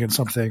fighting against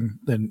something,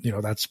 then,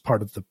 that's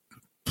part of the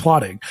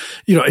plotting.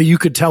 You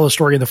could tell a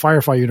story in the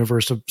Firefly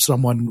universe of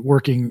someone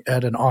working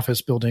at an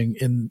office building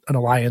in an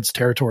Alliance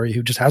territory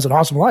who just has an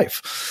awesome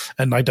life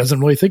and like doesn't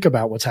really think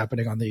about what's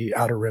happening on the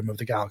outer rim of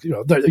the galaxy.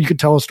 You could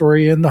tell a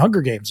story in the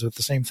Hunger Games with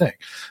the same thing.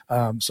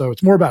 So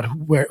it's more about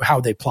how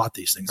they plot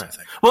these things, I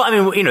think. Well, I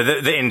mean,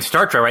 in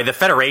Star Trek, right, the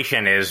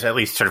Federation is, at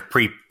least sort of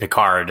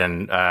pre-Picard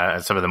and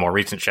some of the more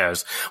recent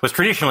shows, was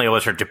traditionally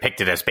always sort of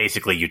depicted as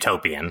basically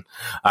utopian.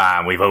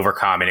 We've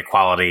overcome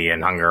inequality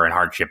and hunger and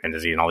hardship and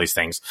disease and all these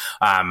things.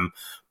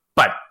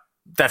 But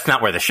that's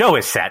not where the show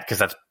is set,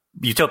 because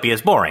utopia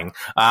is boring.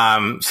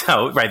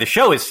 The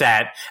show is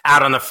set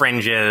out on the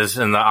fringes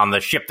and on the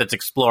ship that's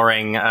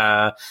exploring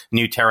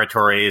new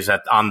territories,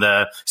 on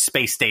the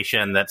space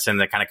station that's in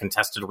the kind of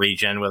contested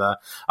region with a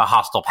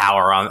hostile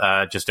power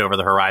on just over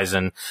the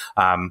horizon.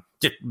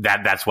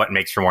 That's what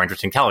makes for more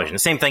interesting television. The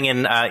same thing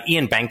in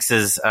Ian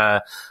Banks's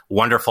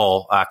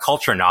wonderful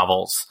culture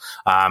novels.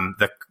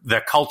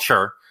 The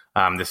culture,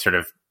 this sort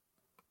of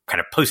kind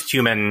of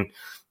post-human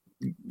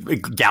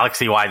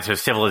galaxy-wide sort of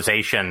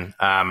civilization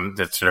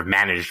that's sort of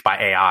managed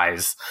by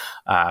AIs,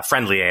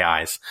 friendly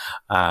AIs,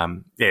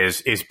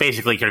 is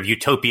basically kind of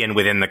utopian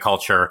within the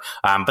culture.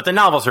 But the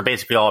novels are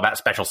basically all about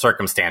special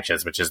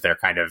circumstances, which is their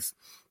kind of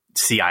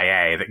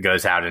CIA that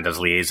goes out and does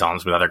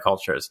liaisons with other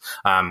cultures.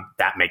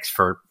 That makes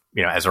for,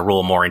 as a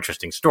rule, more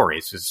interesting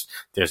stories.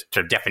 There's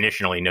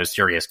definitionally no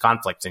serious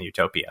conflicts in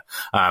utopia,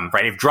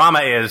 right? If drama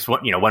is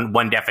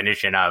one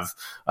definition of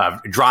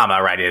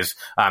drama, right, is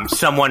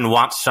someone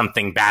wants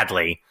something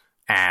badly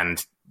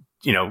and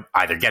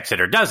either gets it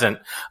or doesn't.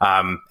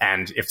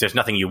 And if there's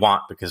nothing you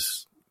want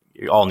because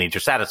all needs are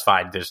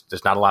satisfied,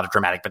 there's not a lot of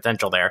dramatic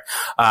potential there.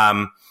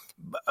 Although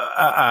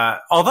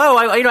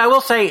I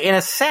will say, in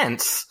a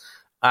sense,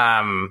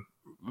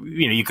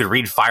 you could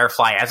read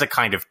Firefly as a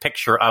kind of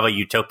picture of a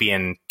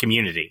utopian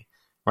community,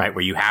 right?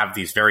 Where you have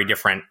these very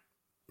different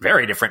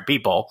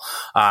people,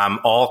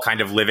 all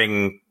kind of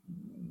living,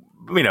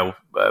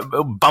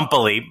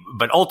 bumpily,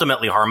 but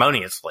ultimately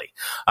harmoniously.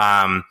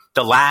 My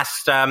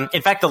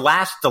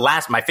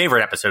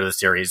favorite episode of the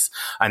series,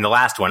 and the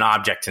last one,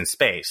 Objects in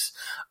Space,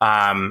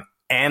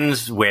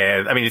 ends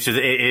with,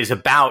 it is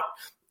about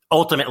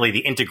ultimately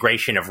the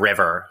integration of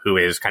River, who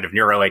is kind of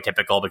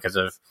neuroatypical because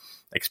of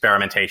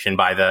experimentation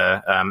by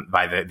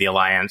the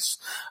Alliance,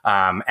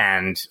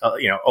 and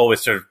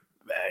always sort of,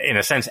 in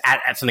a sense,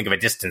 at something of a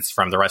distance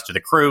from the rest of the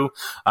crew,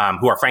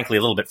 who are frankly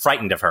a little bit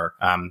frightened of her.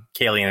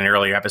 Kaylee in an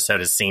earlier episode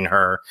has seen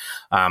her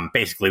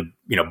basically,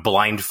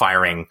 blind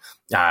firing,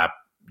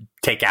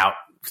 take out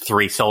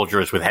 3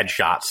 soldiers with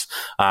headshots,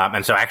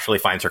 and so actually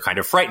finds her kind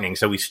of frightening.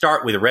 So we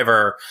start with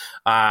River,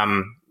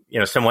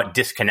 somewhat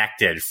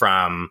disconnected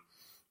from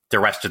the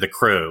rest of the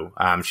crew.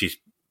 She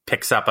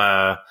picks up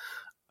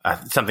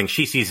something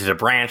she sees as a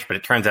branch, but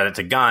it turns out it's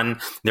a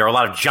gun. There are a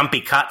lot of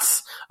jumpy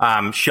cuts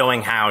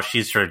showing how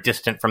she's sort of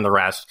distant from the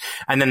rest.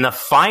 And then the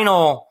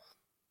final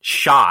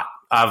shot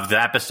of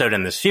the episode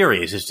in the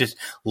series is just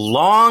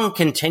long,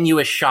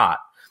 continuous shot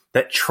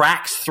that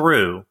tracks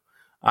through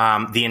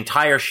the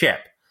entire ship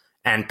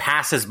and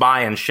passes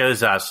by and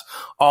shows us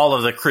all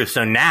of the crew.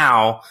 So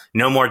now,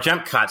 no more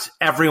jump cuts.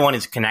 Everyone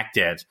is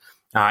connected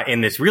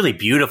in this really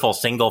beautiful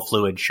single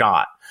fluid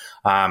shot.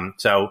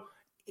 So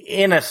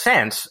in a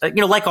sense,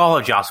 like all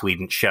of Joss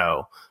Whedon's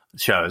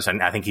shows,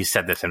 and I think he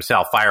said this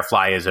himself,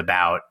 Firefly is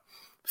about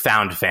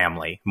found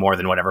family more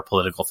than whatever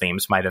political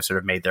themes might have sort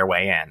of made their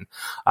way in.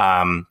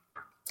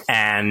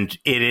 And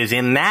it is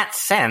in that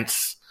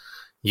sense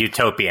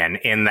utopian,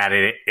 in that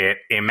it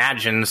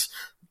imagines,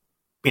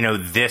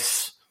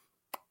 this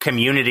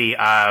community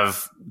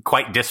of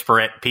quite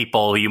disparate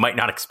people who you might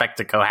not expect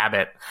to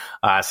cohabit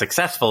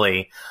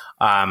successfully,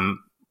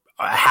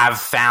 have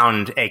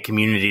found a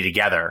community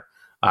together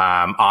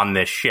on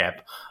this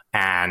ship,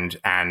 and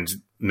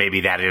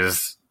maybe that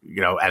is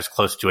as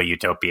close to a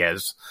utopia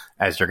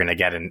as you're going to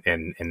get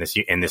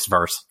in this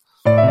verse.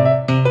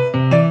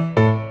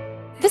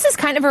 This is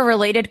kind of a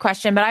related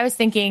question, but I was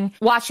thinking,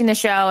 watching the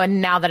show,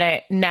 and now that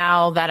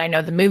I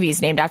know the movie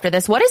is named after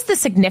this, what is the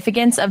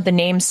significance of the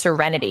name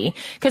Serenity?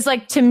 Because,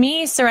 to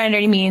me,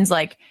 Serenity means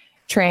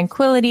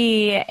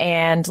tranquility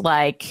and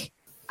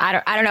I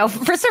don't know.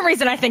 For some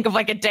reason, I think of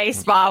a day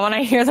spa when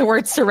I hear the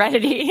word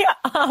Serenity.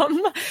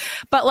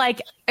 But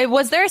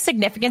was there a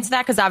significance to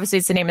that? Because obviously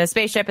it's the name of the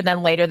spaceship, and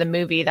then later the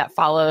movie that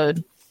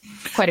followed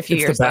quite a few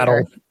years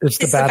later. It's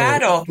the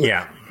battle.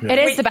 Yeah. It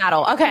is the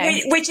battle.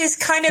 Okay. Which is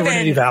kind of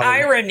Serenity an Valley.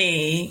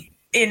 Irony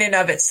in and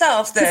of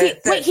itself.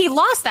 He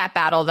lost that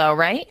battle though,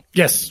 right?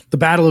 Yes, the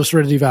Battle of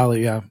Serenity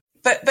Valley, yeah.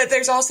 But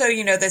there's also,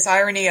 this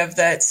irony of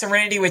that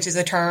Serenity, which is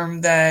a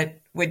term that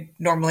would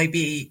normally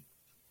be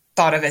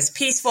thought of as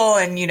peaceful,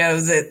 and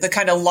the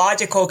kind of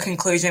logical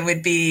conclusion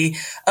would be,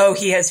 oh,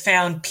 he has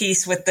found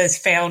peace with this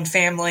found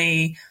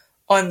family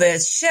on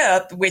this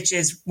ship, which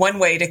is one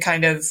way to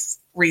kind of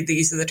read the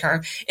use of the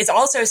term. It's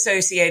also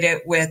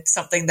associated with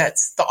something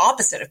that's the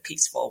opposite of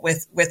peaceful,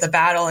 with a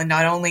battle, and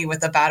not only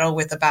with a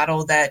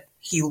battle that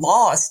he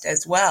lost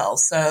as well.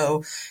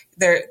 So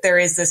there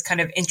is this kind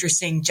of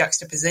interesting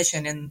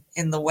juxtaposition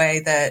in the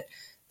way that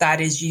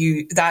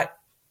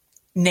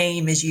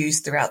name is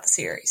used throughout the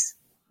series.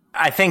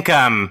 I think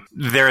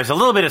there is a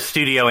little bit of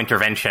studio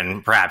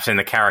intervention, perhaps, in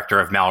the character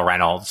of Mel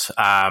Reynolds.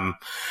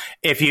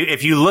 If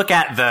you look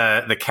at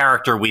the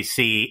character we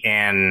see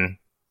in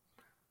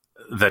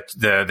the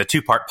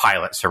 2-part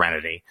pilot,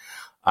 Serenity,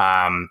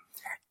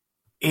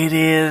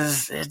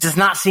 it does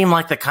not seem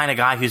like the kind of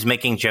guy who's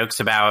making jokes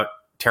about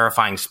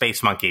terrifying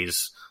space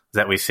monkeys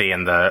that we see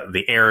in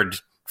the aired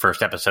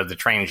first episode, The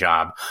Train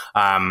Job.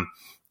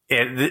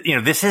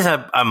 This is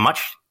a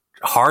much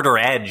harder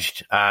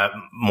edged,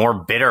 more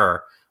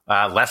bitter,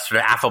 less sort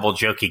of affable,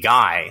 jokey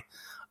guy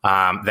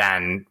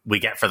than we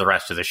get for the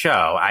rest of the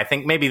show. I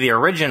think maybe the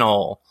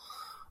original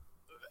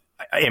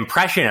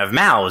impression of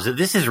Mao is that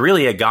this is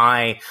really a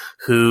guy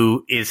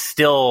who is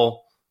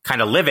still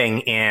kind of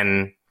living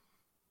in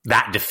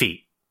that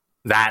defeat,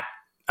 that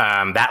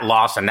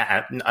loss, and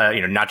that,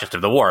 not just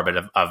of the war, but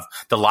of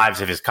the lives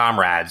of his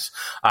comrades.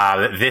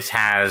 This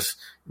has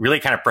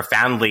really kind of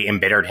profoundly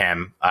embittered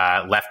him,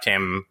 left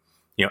him,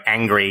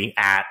 angry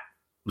at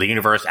the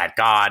universe, at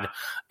God.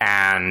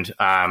 And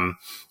I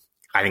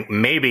think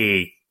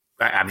maybe,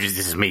 this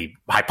is me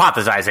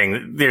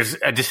hypothesizing, there's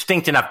a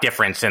distinct enough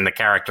difference in the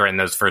character in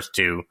those first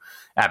 2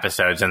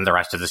 episodes and the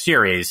rest of the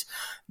series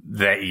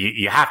that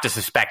you have to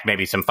suspect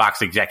maybe some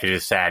Fox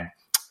executives said,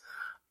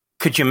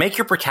 could you make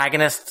your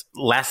protagonist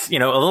less, a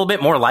little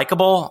bit more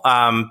likable?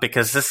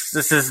 Because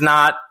this is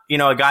not,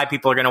 a guy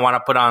people are going to want to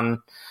put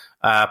on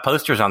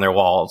posters on their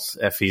walls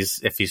if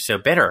he's so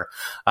bitter.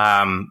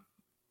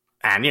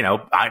 And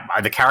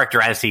the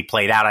character as he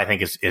played out, I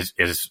think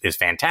is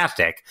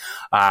fantastic.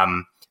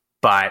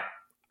 But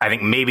I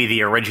think maybe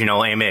the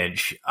original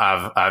image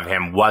of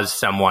him was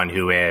someone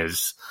who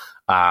is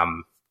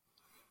kind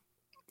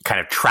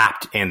of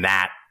trapped in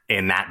that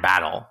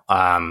battle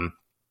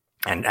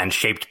and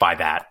shaped by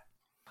that.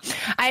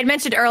 I had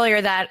mentioned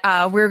earlier that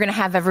we were going to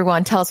have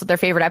everyone tell us what their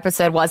favorite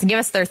episode was and give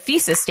us their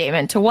thesis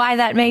statement to why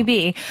that may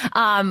be.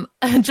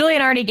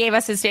 Julian already gave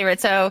us his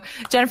favorite. So,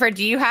 Jennifer,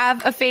 do you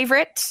have a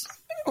favorite?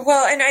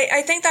 Well, and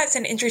I think that's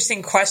an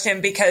interesting question,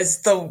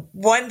 because the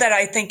one that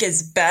I think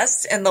is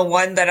best and the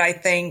one that I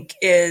think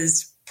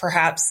is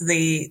perhaps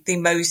the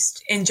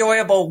most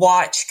enjoyable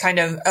watch kind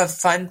of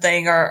fun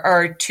thing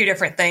are 2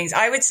 different things.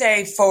 I would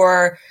say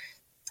for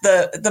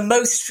the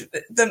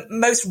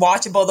most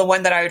watchable, the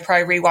one that I would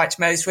probably rewatch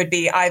most would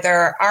be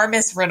either Our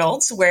Miss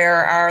Reynolds,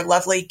 where our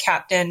lovely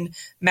Captain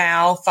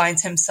Mao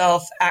finds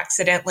himself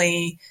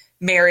accidentally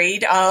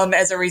married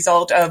as a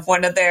result of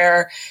one of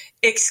their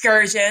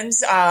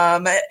excursions,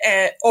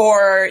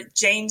 or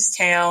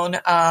Jamestown,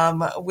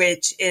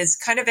 which is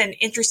kind of an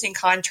interesting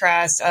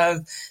contrast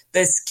of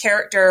this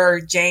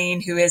character,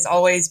 Jane, who has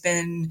always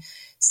been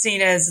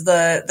seen as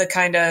the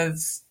kind of,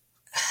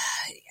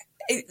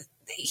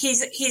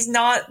 he's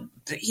not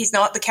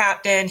the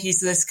captain. He's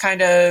this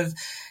kind of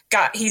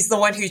guy. He's the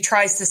one who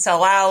tries to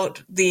sell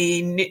out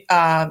the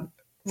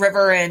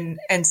River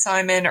and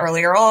Simon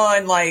earlier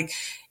on. Like,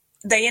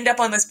 they end up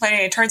on this planet,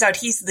 and it turns out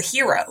he's the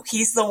hero.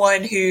 He's the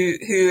one who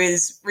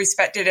is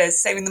respected as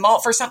saving them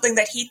all for something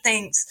that he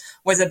thinks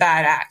was a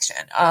bad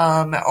action,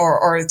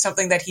 or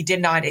something that he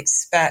did not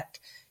expect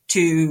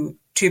to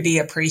be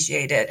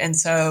appreciated. And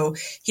so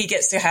he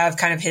gets to have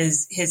kind of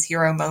his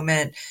hero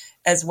moment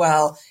as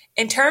well.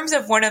 In terms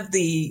of one of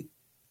the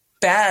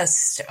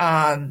best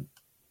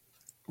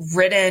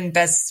written,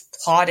 best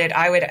plotted,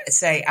 I would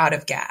say Out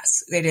of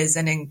Gas. It is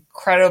an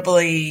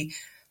incredibly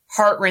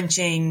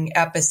heart-wrenching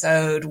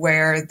episode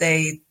where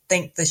they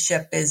think the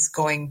ship is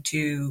going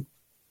to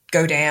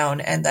go down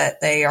and that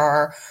they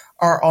are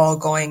all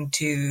going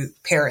to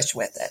perish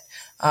with it.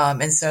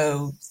 And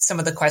so some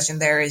of the question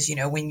there is,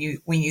 when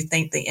you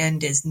think the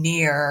end is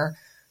near,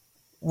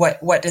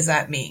 what does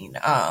that mean?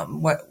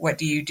 What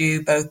do you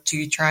do both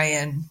to try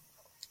and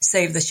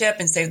save the ship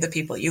and save the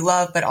people you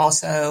love, but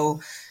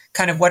also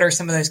kind of what are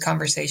some of those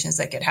conversations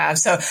that could have?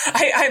 So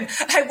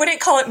I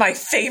wouldn't call it my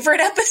favorite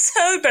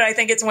episode, but I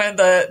think it's one of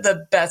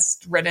the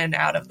best written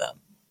out of them.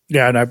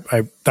 Yeah, and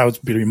I that would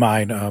be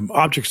mine.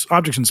 Objects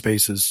in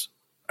Space is,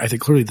 I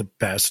think, clearly the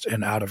best,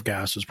 and Out of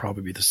Gas is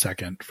probably the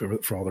second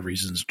for all the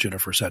reasons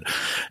Jennifer said.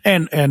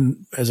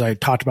 And as I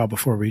talked about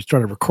before we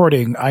started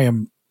recording, I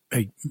am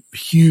a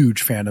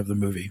huge fan of the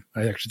movie.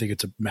 I actually think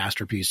it's a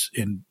masterpiece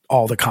in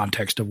all the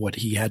context of what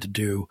he had to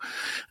do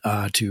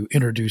to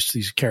introduce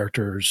these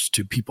characters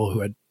to people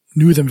who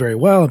knew them very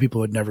well and people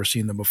who had never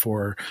seen them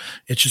before.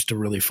 It's just a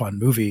really fun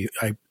movie.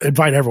 I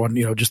invite everyone,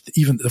 just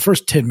even the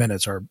first 10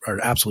 minutes are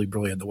absolutely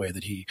brilliant, the way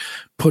that he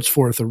puts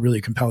forth a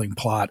really compelling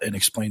plot and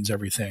explains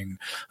everything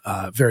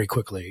very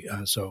quickly.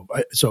 So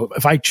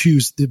if I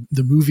choose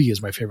the movie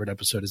as my favorite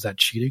episode, is that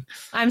cheating?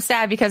 I'm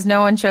sad because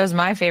no one chose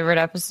my favorite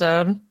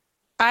episode.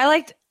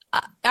 So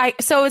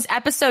it was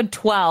episode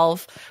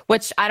 12,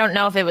 which I don't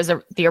know if it was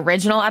the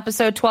original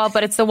episode 12,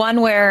 but it's the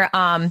one where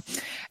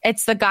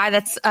it's the guy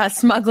that's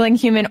smuggling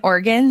human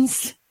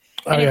organs.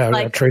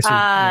 And Tracy.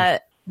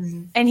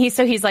 And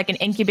he's like an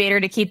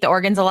incubator to keep the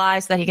organs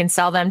alive so that he can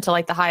sell them to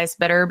like the highest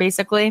bidder,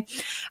 basically.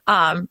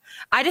 I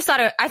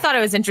thought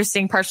it was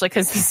interesting, partially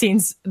because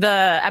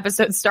the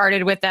episode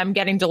started with them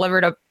getting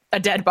delivered a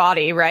dead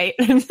body, right?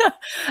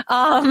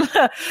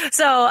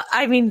 So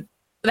I mean,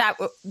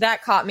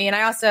 that caught me. And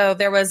I also,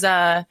 there was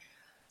a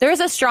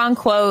strong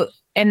quote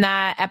in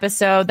that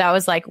episode that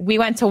was like, we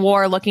went to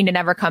war looking to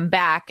never come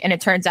back, and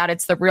it turns out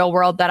it's the real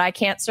world that I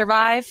can't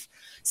survive.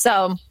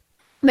 So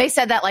they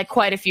said that like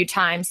quite a few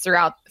times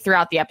throughout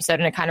the episode,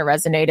 and it kind of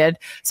resonated.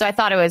 So I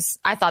thought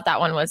that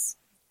one was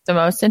the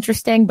most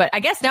interesting, but I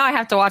guess now I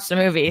have to watch the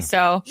movie.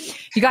 So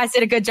you guys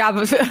did a good job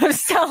of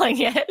selling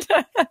it.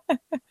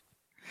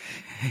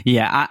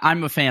 Yeah,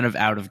 I'm a fan of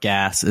Out of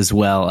Gas as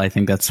well. I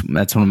think that's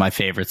one of my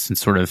favorites, and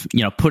sort of,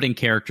 you know, putting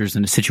characters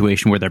in a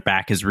situation where their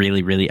back is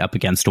really, really up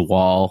against a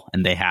wall,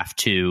 and they have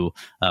to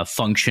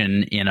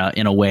function in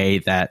a way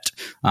that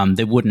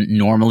they wouldn't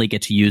normally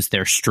get to use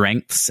their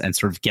strengths, and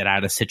sort of get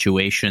out of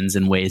situations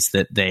in ways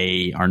that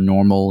they are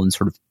normal and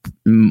sort of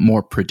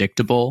more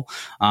predictable.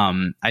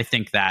 I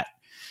think that.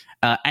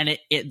 And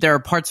there are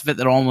parts of it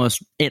that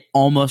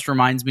almost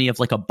reminds me of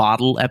like a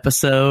Bottle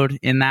episode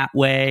in that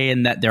way,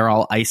 and that they're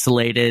all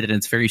isolated and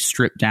it's very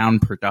stripped down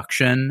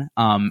production.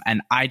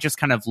 And I just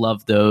kind of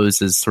love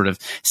those as sort of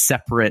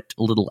separate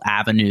little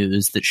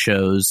avenues that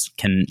shows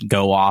can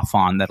go off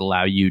on, that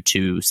allow you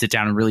to sit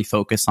down and really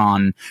focus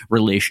on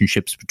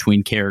relationships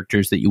between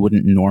characters that you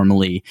wouldn't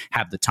normally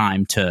have the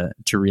time to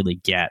really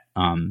get.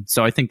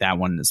 So I think that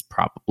one is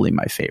probably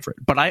my favorite.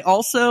 But I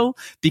also,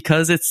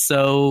 because it's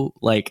so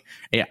like,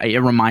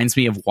 it reminds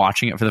me of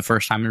watching it for the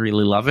first time and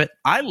really love it.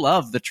 I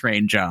love The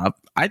Train Job.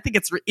 I think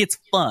it's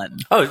fun.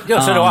 Oh, yeah,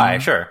 so do I.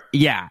 Sure.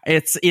 Yeah,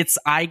 it's.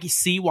 I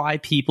see why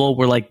people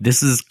were like,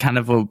 this is kind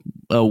of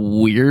a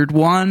weird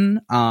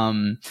one,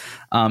 and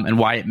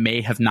why it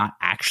may have not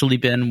actually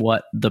been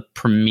what the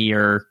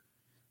premiere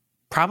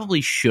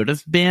probably should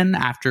have been,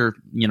 after,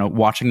 you know,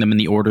 watching them in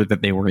the order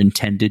that they were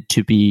intended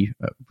to be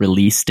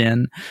released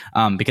in.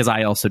 Because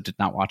I also did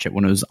not watch it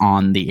when it was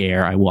on the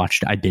air. I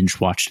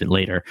binge watched it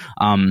later.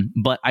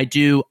 But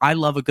I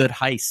love a good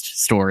heist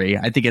story.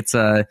 I think it's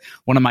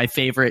one of my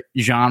favorite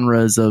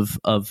genres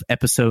of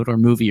episode or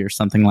movie or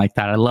something like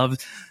that. I love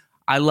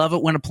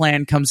it when a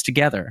plan comes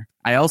together.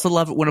 I also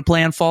love it when a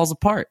plan falls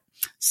apart.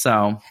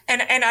 So,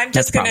 and I'm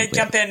just going to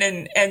jump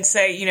in and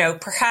say, you know,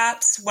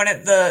 perhaps one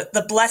of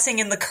the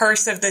blessing and the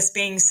curse of this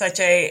being such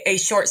a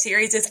short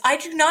series is I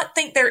do not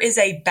think there is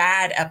a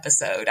bad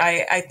episode.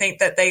 I think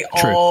that they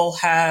all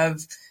have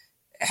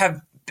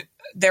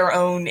their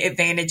own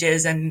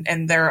advantages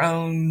and their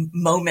own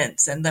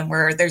moments, and then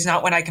where there's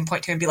not one I can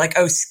point to and be like,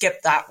 oh,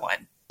 skip that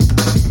one.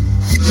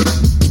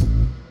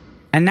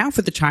 And now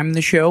for the time in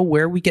the show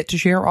where we get to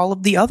share all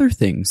of the other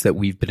things that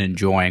we've been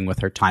enjoying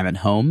with our time at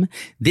home.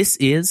 This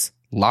is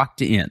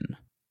Locked In.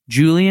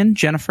 Julian,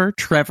 Jennifer,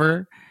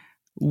 Trevor,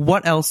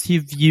 what else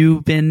have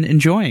you been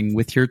enjoying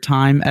with your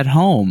time at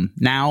home?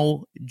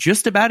 Now,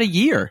 just about a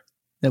year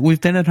that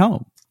we've been at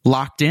home,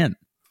 locked in.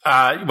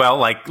 Well,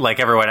 like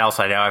everyone else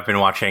I know, I've been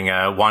watching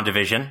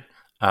WandaVision,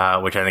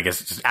 which I think is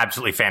just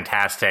absolutely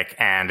fantastic,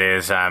 and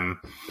is,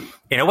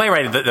 in a way,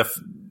 right,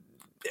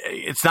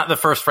 it's not the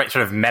first sort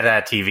of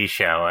meta TV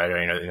show,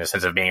 you know, in the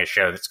sense of being a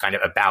show that's kind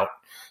of about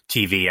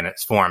TV in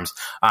its forms.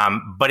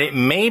 But it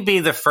may be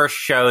the first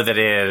show that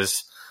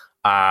is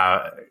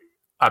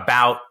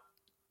about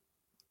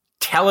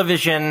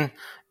television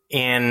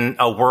in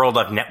a world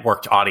of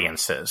networked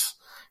audiences,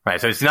 right?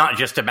 So it's not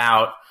just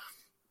about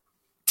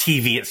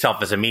TV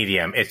itself as a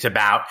medium. It's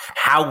about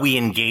how we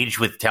engage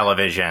with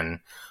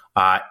television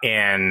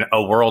in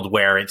a world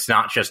where it's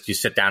not just you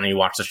sit down and you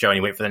watch the show and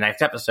you wait for the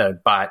next episode,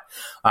 but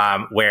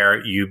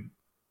where you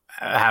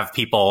have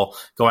people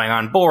going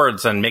on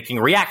boards and making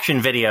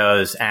reaction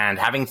videos and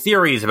having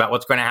theories about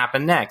what's going to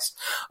happen next,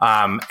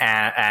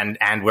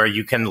 and where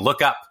you can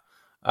look up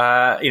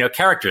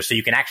characters, so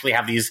you can actually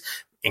have these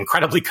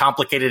incredibly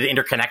complicated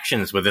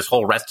interconnections with this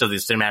whole rest of the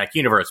cinematic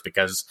universe,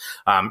 because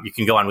you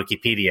can go on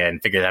Wikipedia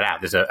and figure that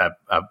out. There's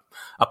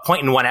a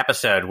point in one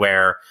episode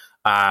where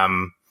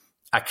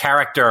a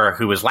character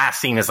who was last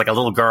seen as like a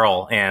little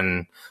girl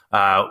in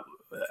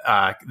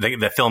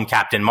the film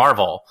Captain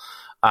Marvel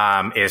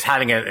is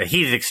having a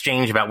heated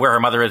exchange about where her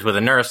mother is with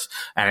a nurse,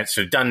 and it's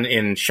sort of done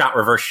in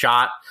reverse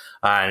shot.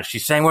 And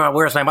she's saying, "Well,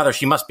 where's my mother?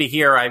 She must be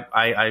here.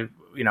 I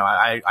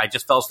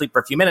just fell asleep for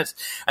a few minutes."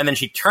 And then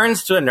she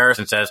turns to a nurse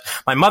and says,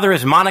 "My mother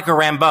is Monica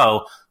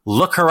Rambeau.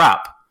 Look her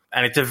up."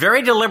 And it's a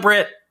very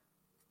deliberate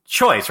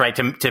choice, right,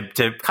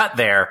 to cut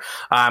there.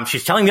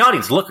 She's telling the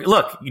audience, look,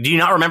 do you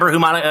not remember who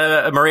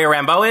Maria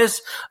Rambeau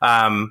is?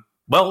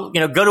 Well,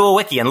 go to a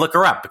wiki and look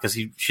her up, because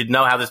you should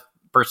know how this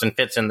person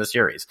fits in the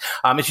series.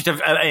 It's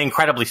just an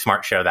incredibly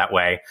smart show that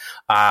way.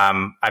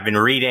 I've been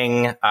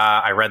reading,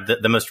 I read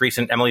the most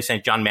recent Emily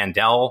St. John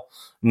Mandel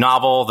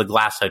novel, The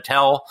Glass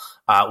Hotel,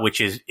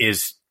 which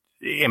is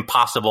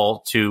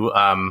impossible to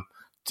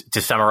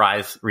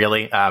summarize,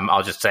 really.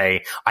 I'll just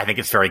say I think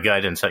it's very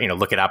good, and so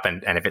look it up,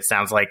 and if it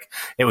sounds like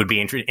it would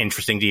be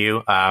interesting to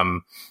you,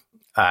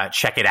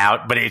 check it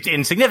out. But it's an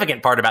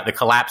insignificant part about the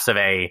collapse of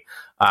a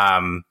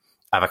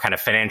a kind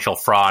of financial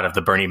fraud of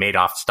the Bernie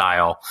Madoff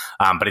style.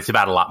 But it's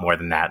about a lot more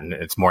than that, and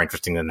it's more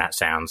interesting than that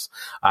sounds.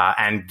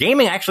 And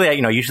gaming, actually,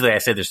 usually I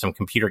say there's some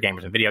computer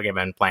gamers and video game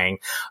I'm playing.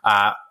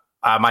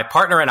 My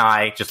partner and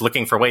I, just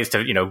looking for ways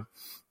to,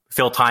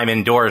 fill time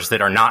indoors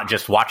that are not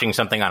just watching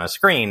something on a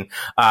screen,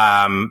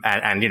 and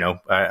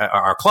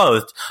are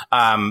clothed,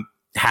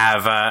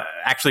 have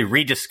actually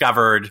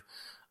rediscovered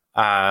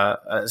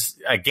a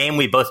game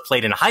we both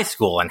played in high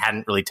school and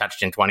hadn't really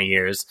touched in 20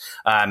 years,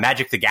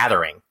 Magic the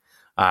Gathering,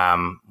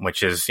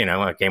 which is,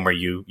 a game where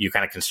you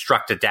kind of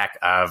construct a deck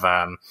of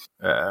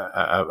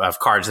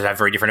cards that have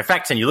very different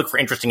effects, and you look for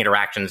interesting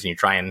interactions, and you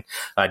try and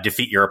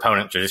defeat your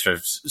opponent through this sort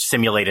of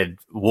simulated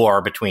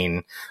war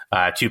between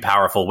two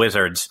powerful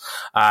wizards.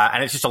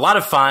 And it's just a lot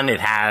of fun. It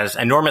has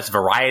enormous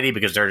variety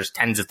because there's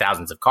tens of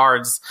thousands of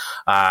cards,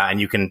 and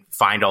you can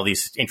find all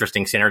these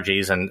interesting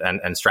synergies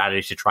and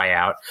strategies to try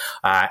out.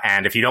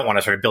 And if you don't want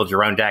to sort of build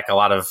your own deck, a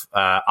lot of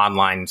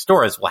online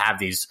stores will have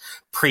these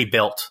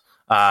pre-built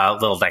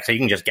little decks. So you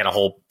can just get a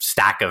whole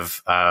stack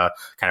of kind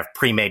of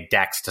pre-made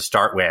decks to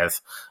start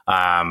with,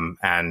 and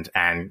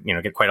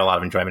get quite a lot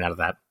of enjoyment out of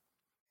that.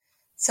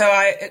 So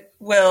I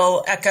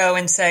will echo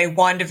and say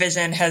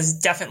WandaVision has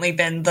definitely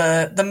been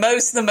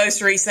the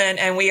most recent,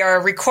 and we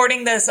are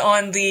recording this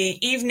on the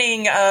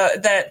evening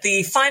that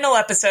the final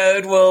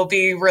episode will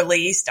be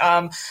released.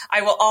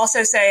 I will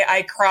also say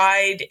I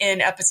cried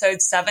in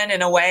episode 7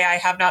 in a way I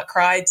have not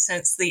cried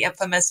since the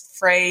infamous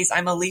phrase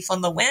 "I'm a leaf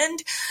on the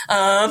wind."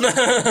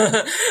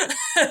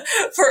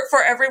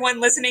 For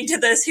everyone listening to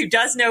this who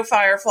does know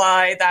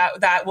Firefly,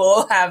 that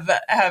will have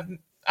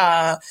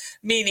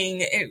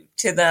meaning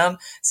to them.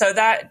 So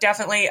that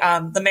definitely,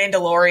 The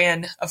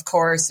Mandalorian, of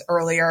course,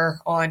 earlier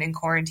on in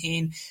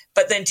quarantine,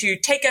 but then to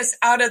take us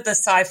out of the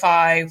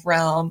sci-fi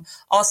realm,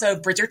 also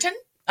Bridgerton,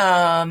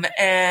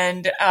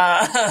 and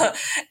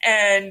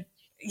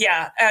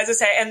yeah, as I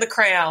say, and The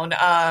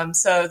Crown.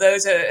 So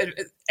those are,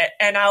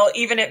 and I'll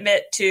even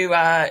admit to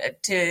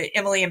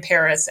Emily in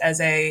Paris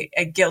as a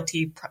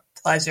guilty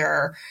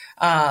pleasure.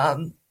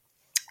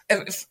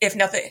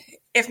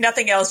 If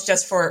nothing else,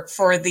 just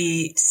for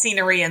the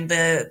scenery and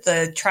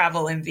the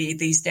travel envy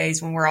these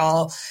days when we're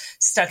all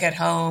stuck at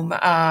home.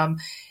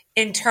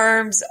 In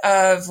terms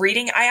of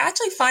reading, I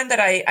actually find that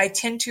I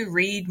tend to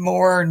read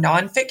more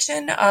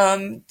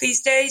nonfiction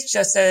these days,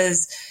 just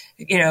as,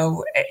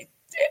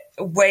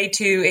 a way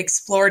to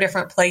explore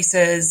different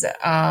places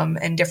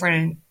and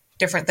different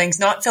things,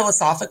 not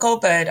philosophical,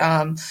 but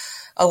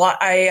a lot.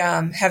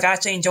 I have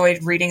actually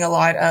enjoyed reading a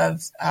lot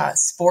of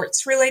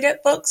sports related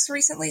books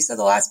recently. So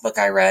the last book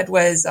I read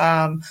was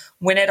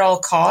Win at All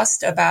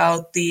Cost,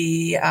 about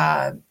the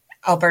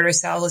Alberto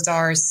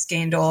Salazar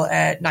scandal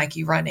at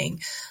Nike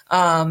Running.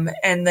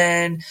 And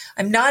then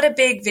I'm not a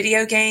big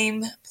video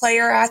game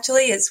player,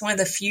 actually. It's one of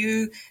the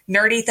few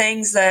nerdy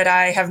things that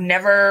I have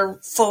never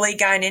fully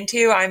gotten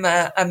into. I'm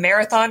a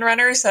marathon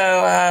runner, so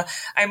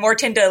I more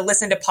tend to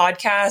listen to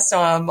podcasts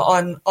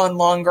on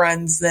long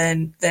runs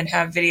than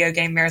have video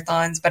game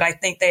marathons. But I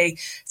think they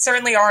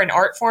certainly are an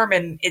art form,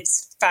 and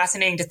it's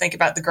fascinating to think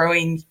about the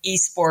growing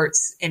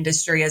esports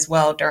industry as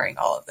well during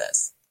all of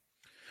this.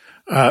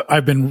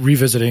 I've been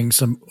revisiting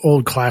some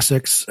old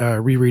classics,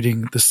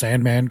 rereading the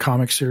Sandman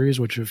comic series,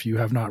 which if you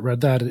have not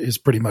read that, is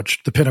pretty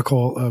much the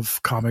pinnacle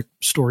of comic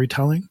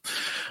storytelling.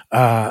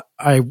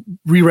 I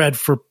reread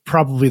for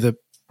probably the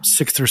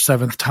 6th or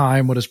 7th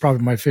time what is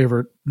probably my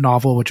favorite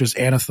novel, which is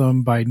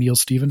Anathem by Neil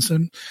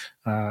Stephenson.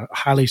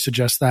 Highly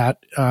suggest that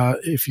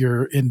if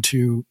you're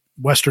into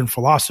Western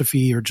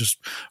philosophy or just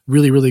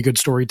really, really good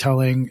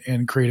storytelling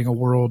and creating a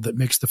world that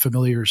makes the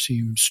familiar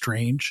seem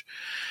strange.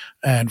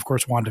 And of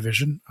course,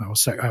 WandaVision,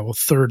 I will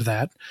third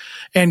that.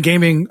 And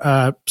gaming,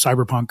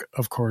 Cyberpunk,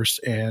 of course.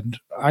 And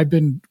I've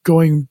been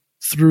going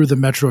through the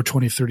Metro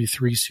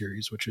 2033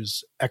 series, which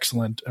is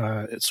excellent.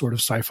 It's sort of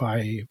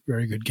sci-fi,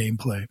 very good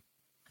gameplay.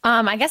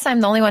 I guess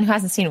I'm the only one who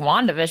hasn't seen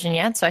WandaVision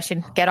yet, so I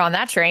should get on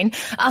that train.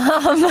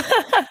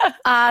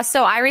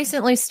 So I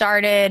recently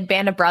started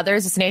Band of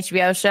Brothers. It's an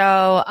HBO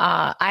show.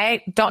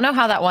 I don't know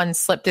how that one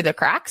slipped through the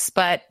cracks,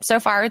 but so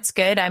far it's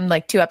good. I'm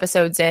like 2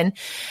 episodes in.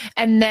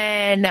 And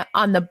then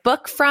on the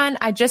book front,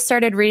 I just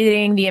started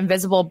reading The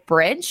Invisible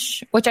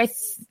Bridge, which I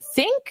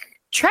think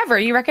Trevor,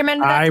 you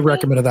recommended that? I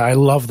recommended that. I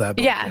love that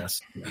book. Yeah.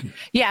 Yes.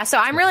 Yeah. So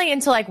I'm really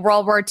into like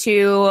World War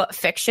II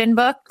fiction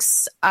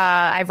books.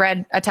 I've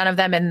read a ton of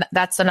them, and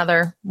that's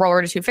another World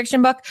War II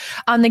fiction book.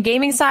 On the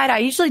gaming side, I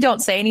usually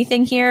don't say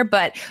anything here,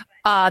 but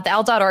the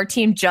L.org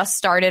team just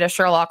started a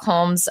Sherlock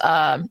Holmes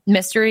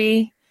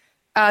mystery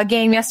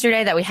game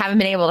yesterday that we haven't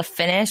been able to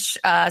finish.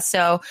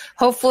 So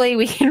hopefully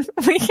we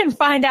can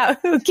find out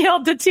who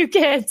killed the 2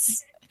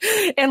 kids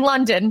in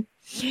London.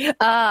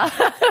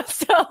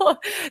 So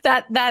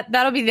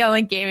that'll be the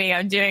only gaming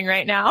I'm doing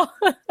right now.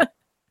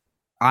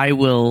 I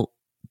will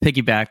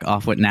piggyback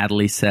off what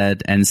Natalie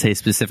said and say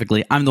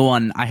specifically,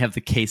 I have the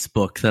case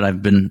book that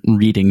I've been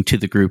reading to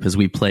the group as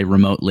we play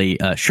remotely,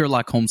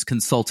 Sherlock Holmes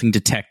Consulting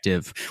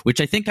Detective, which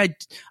I think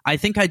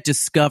I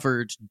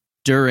discovered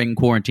during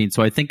quarantine,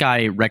 so I think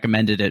I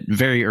recommended it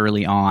very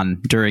early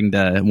on during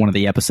one of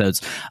the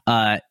episodes.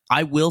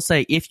 I will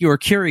say, if you're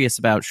curious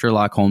about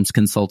Sherlock Holmes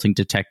Consulting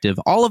Detective,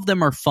 all of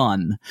them are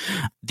fun.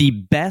 The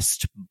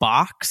best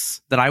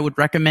box that I would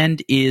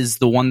recommend is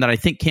the one that I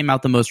think came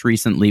out the most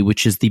recently,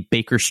 which is the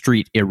Baker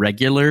Street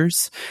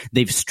Irregulars.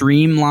 They've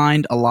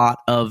streamlined a lot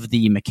of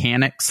the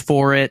mechanics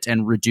for it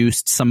and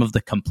reduced some of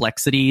the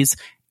complexities.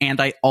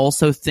 And I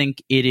also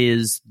think it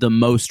is the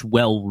most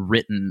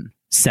well-written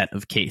set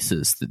of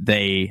cases that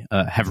they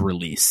have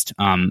released.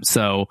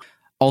 So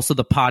also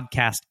the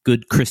podcast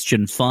Good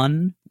Christian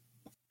Fun,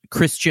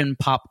 Christian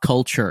pop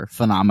culture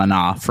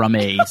phenomena from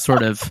a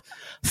sort of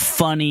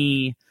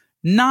funny,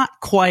 not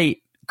quite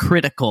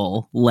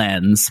critical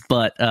lens,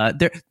 but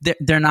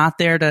they're not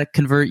there to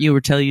convert you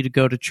or tell you to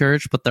go to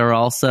church, but they're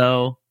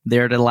also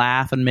there to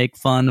laugh and make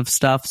fun of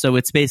stuff. So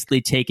it's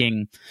basically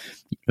taking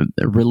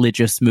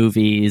religious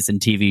movies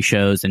and TV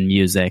shows and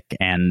music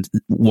and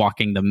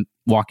walking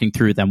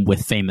through them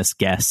with famous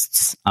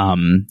guests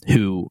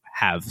who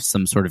have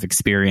some sort of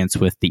experience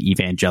with the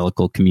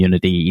evangelical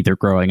community, either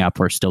growing up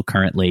or still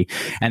currently.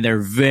 And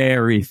they're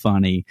very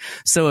funny.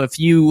 So if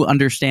you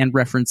understand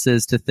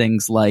references to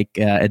things like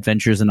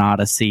Adventures in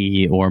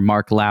Odyssey or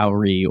Mark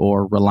Lowry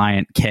or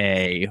Reliant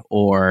K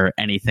or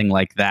anything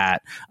like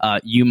that,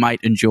 you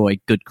might enjoy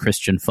Good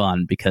Christian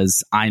Fun,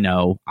 because I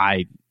know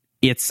I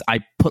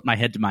put my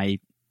head to my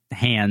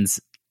hands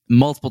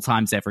multiple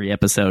times every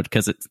episode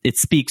because it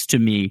speaks to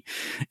me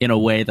in a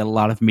way that a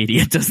lot of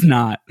media does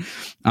not.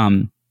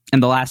 And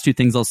the last two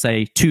things I'll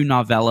say, two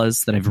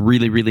novellas that I've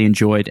really, really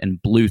enjoyed and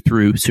blew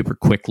through super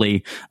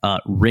quickly.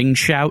 Ring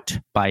Shout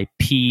by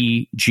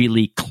P.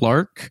 Geely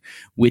Clark,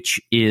 which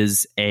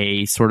is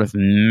a sort of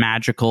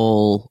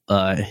magical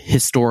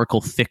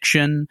historical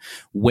fiction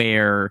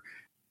where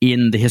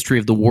in the history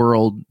of the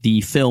world, the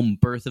film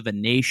Birth of a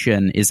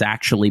Nation is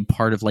actually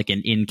part of like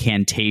an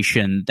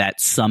incantation that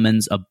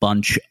summons a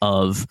bunch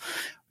of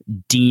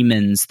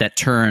demons that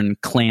turn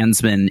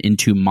Klansmen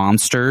into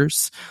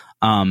monsters.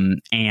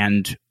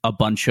 And a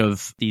bunch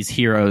of these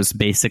heroes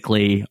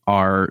basically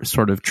are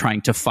sort of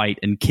trying to fight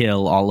and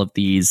kill all of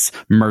these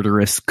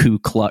murderous Ku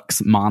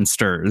Klux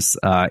monsters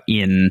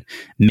in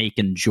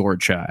Macon,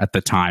 Georgia at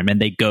the time.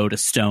 And they go to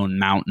Stone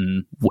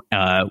Mountain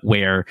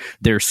where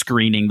they're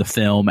screening the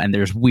film, and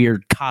there's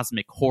weird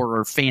cosmic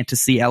horror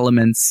fantasy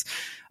elements.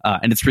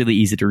 And it's really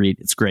easy to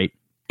read. It's great.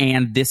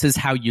 And This Is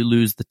How You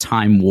Lose the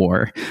Time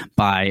War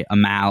by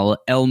Amal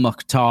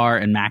El-Mukhtar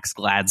and Max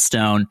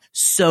Gladstone.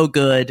 So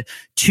good.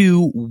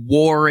 Two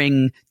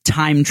warring,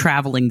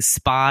 time-traveling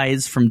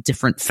spies from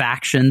different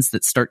factions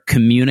that start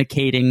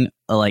communicating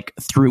like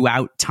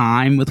throughout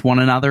time with one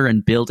another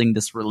and building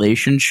this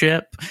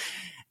relationship.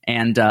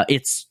 And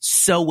it's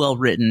so well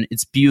written.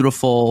 It's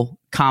beautiful,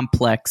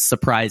 complex,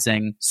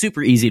 surprising,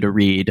 super easy to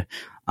read.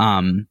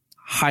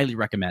 Highly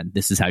recommend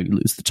This Is How You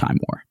Lose the Time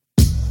War.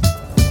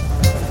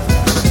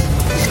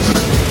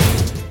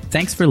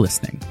 Thanks for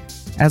listening.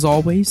 As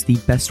always, the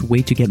best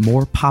way to get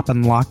more Pop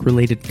and Lock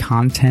related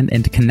content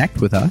and to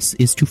connect with us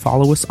is to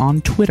follow us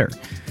on Twitter.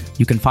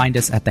 You can find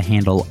us at the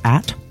handle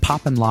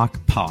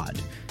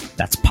 @PopandLockPod.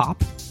 That's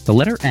Pop, the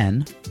letter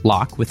N,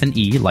 Lock with an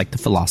E like the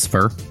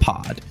philosopher,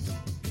 Pod.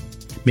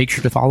 Make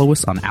sure to follow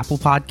us on Apple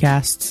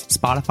Podcasts,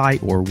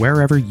 Spotify, or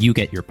wherever you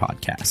get your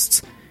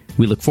podcasts.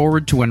 We look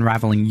forward to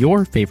unraveling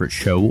your favorite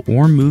show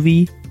or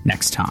movie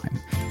next time.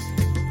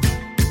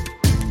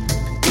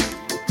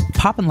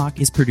 Pop and Lock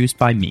is produced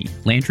by me,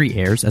 Landry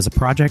Ayres, as a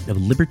project of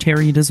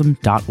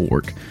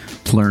libertarianism.org.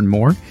 To learn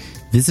more,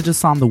 visit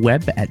us on the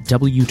web at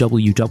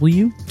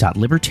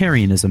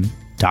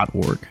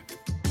www.libertarianism.org.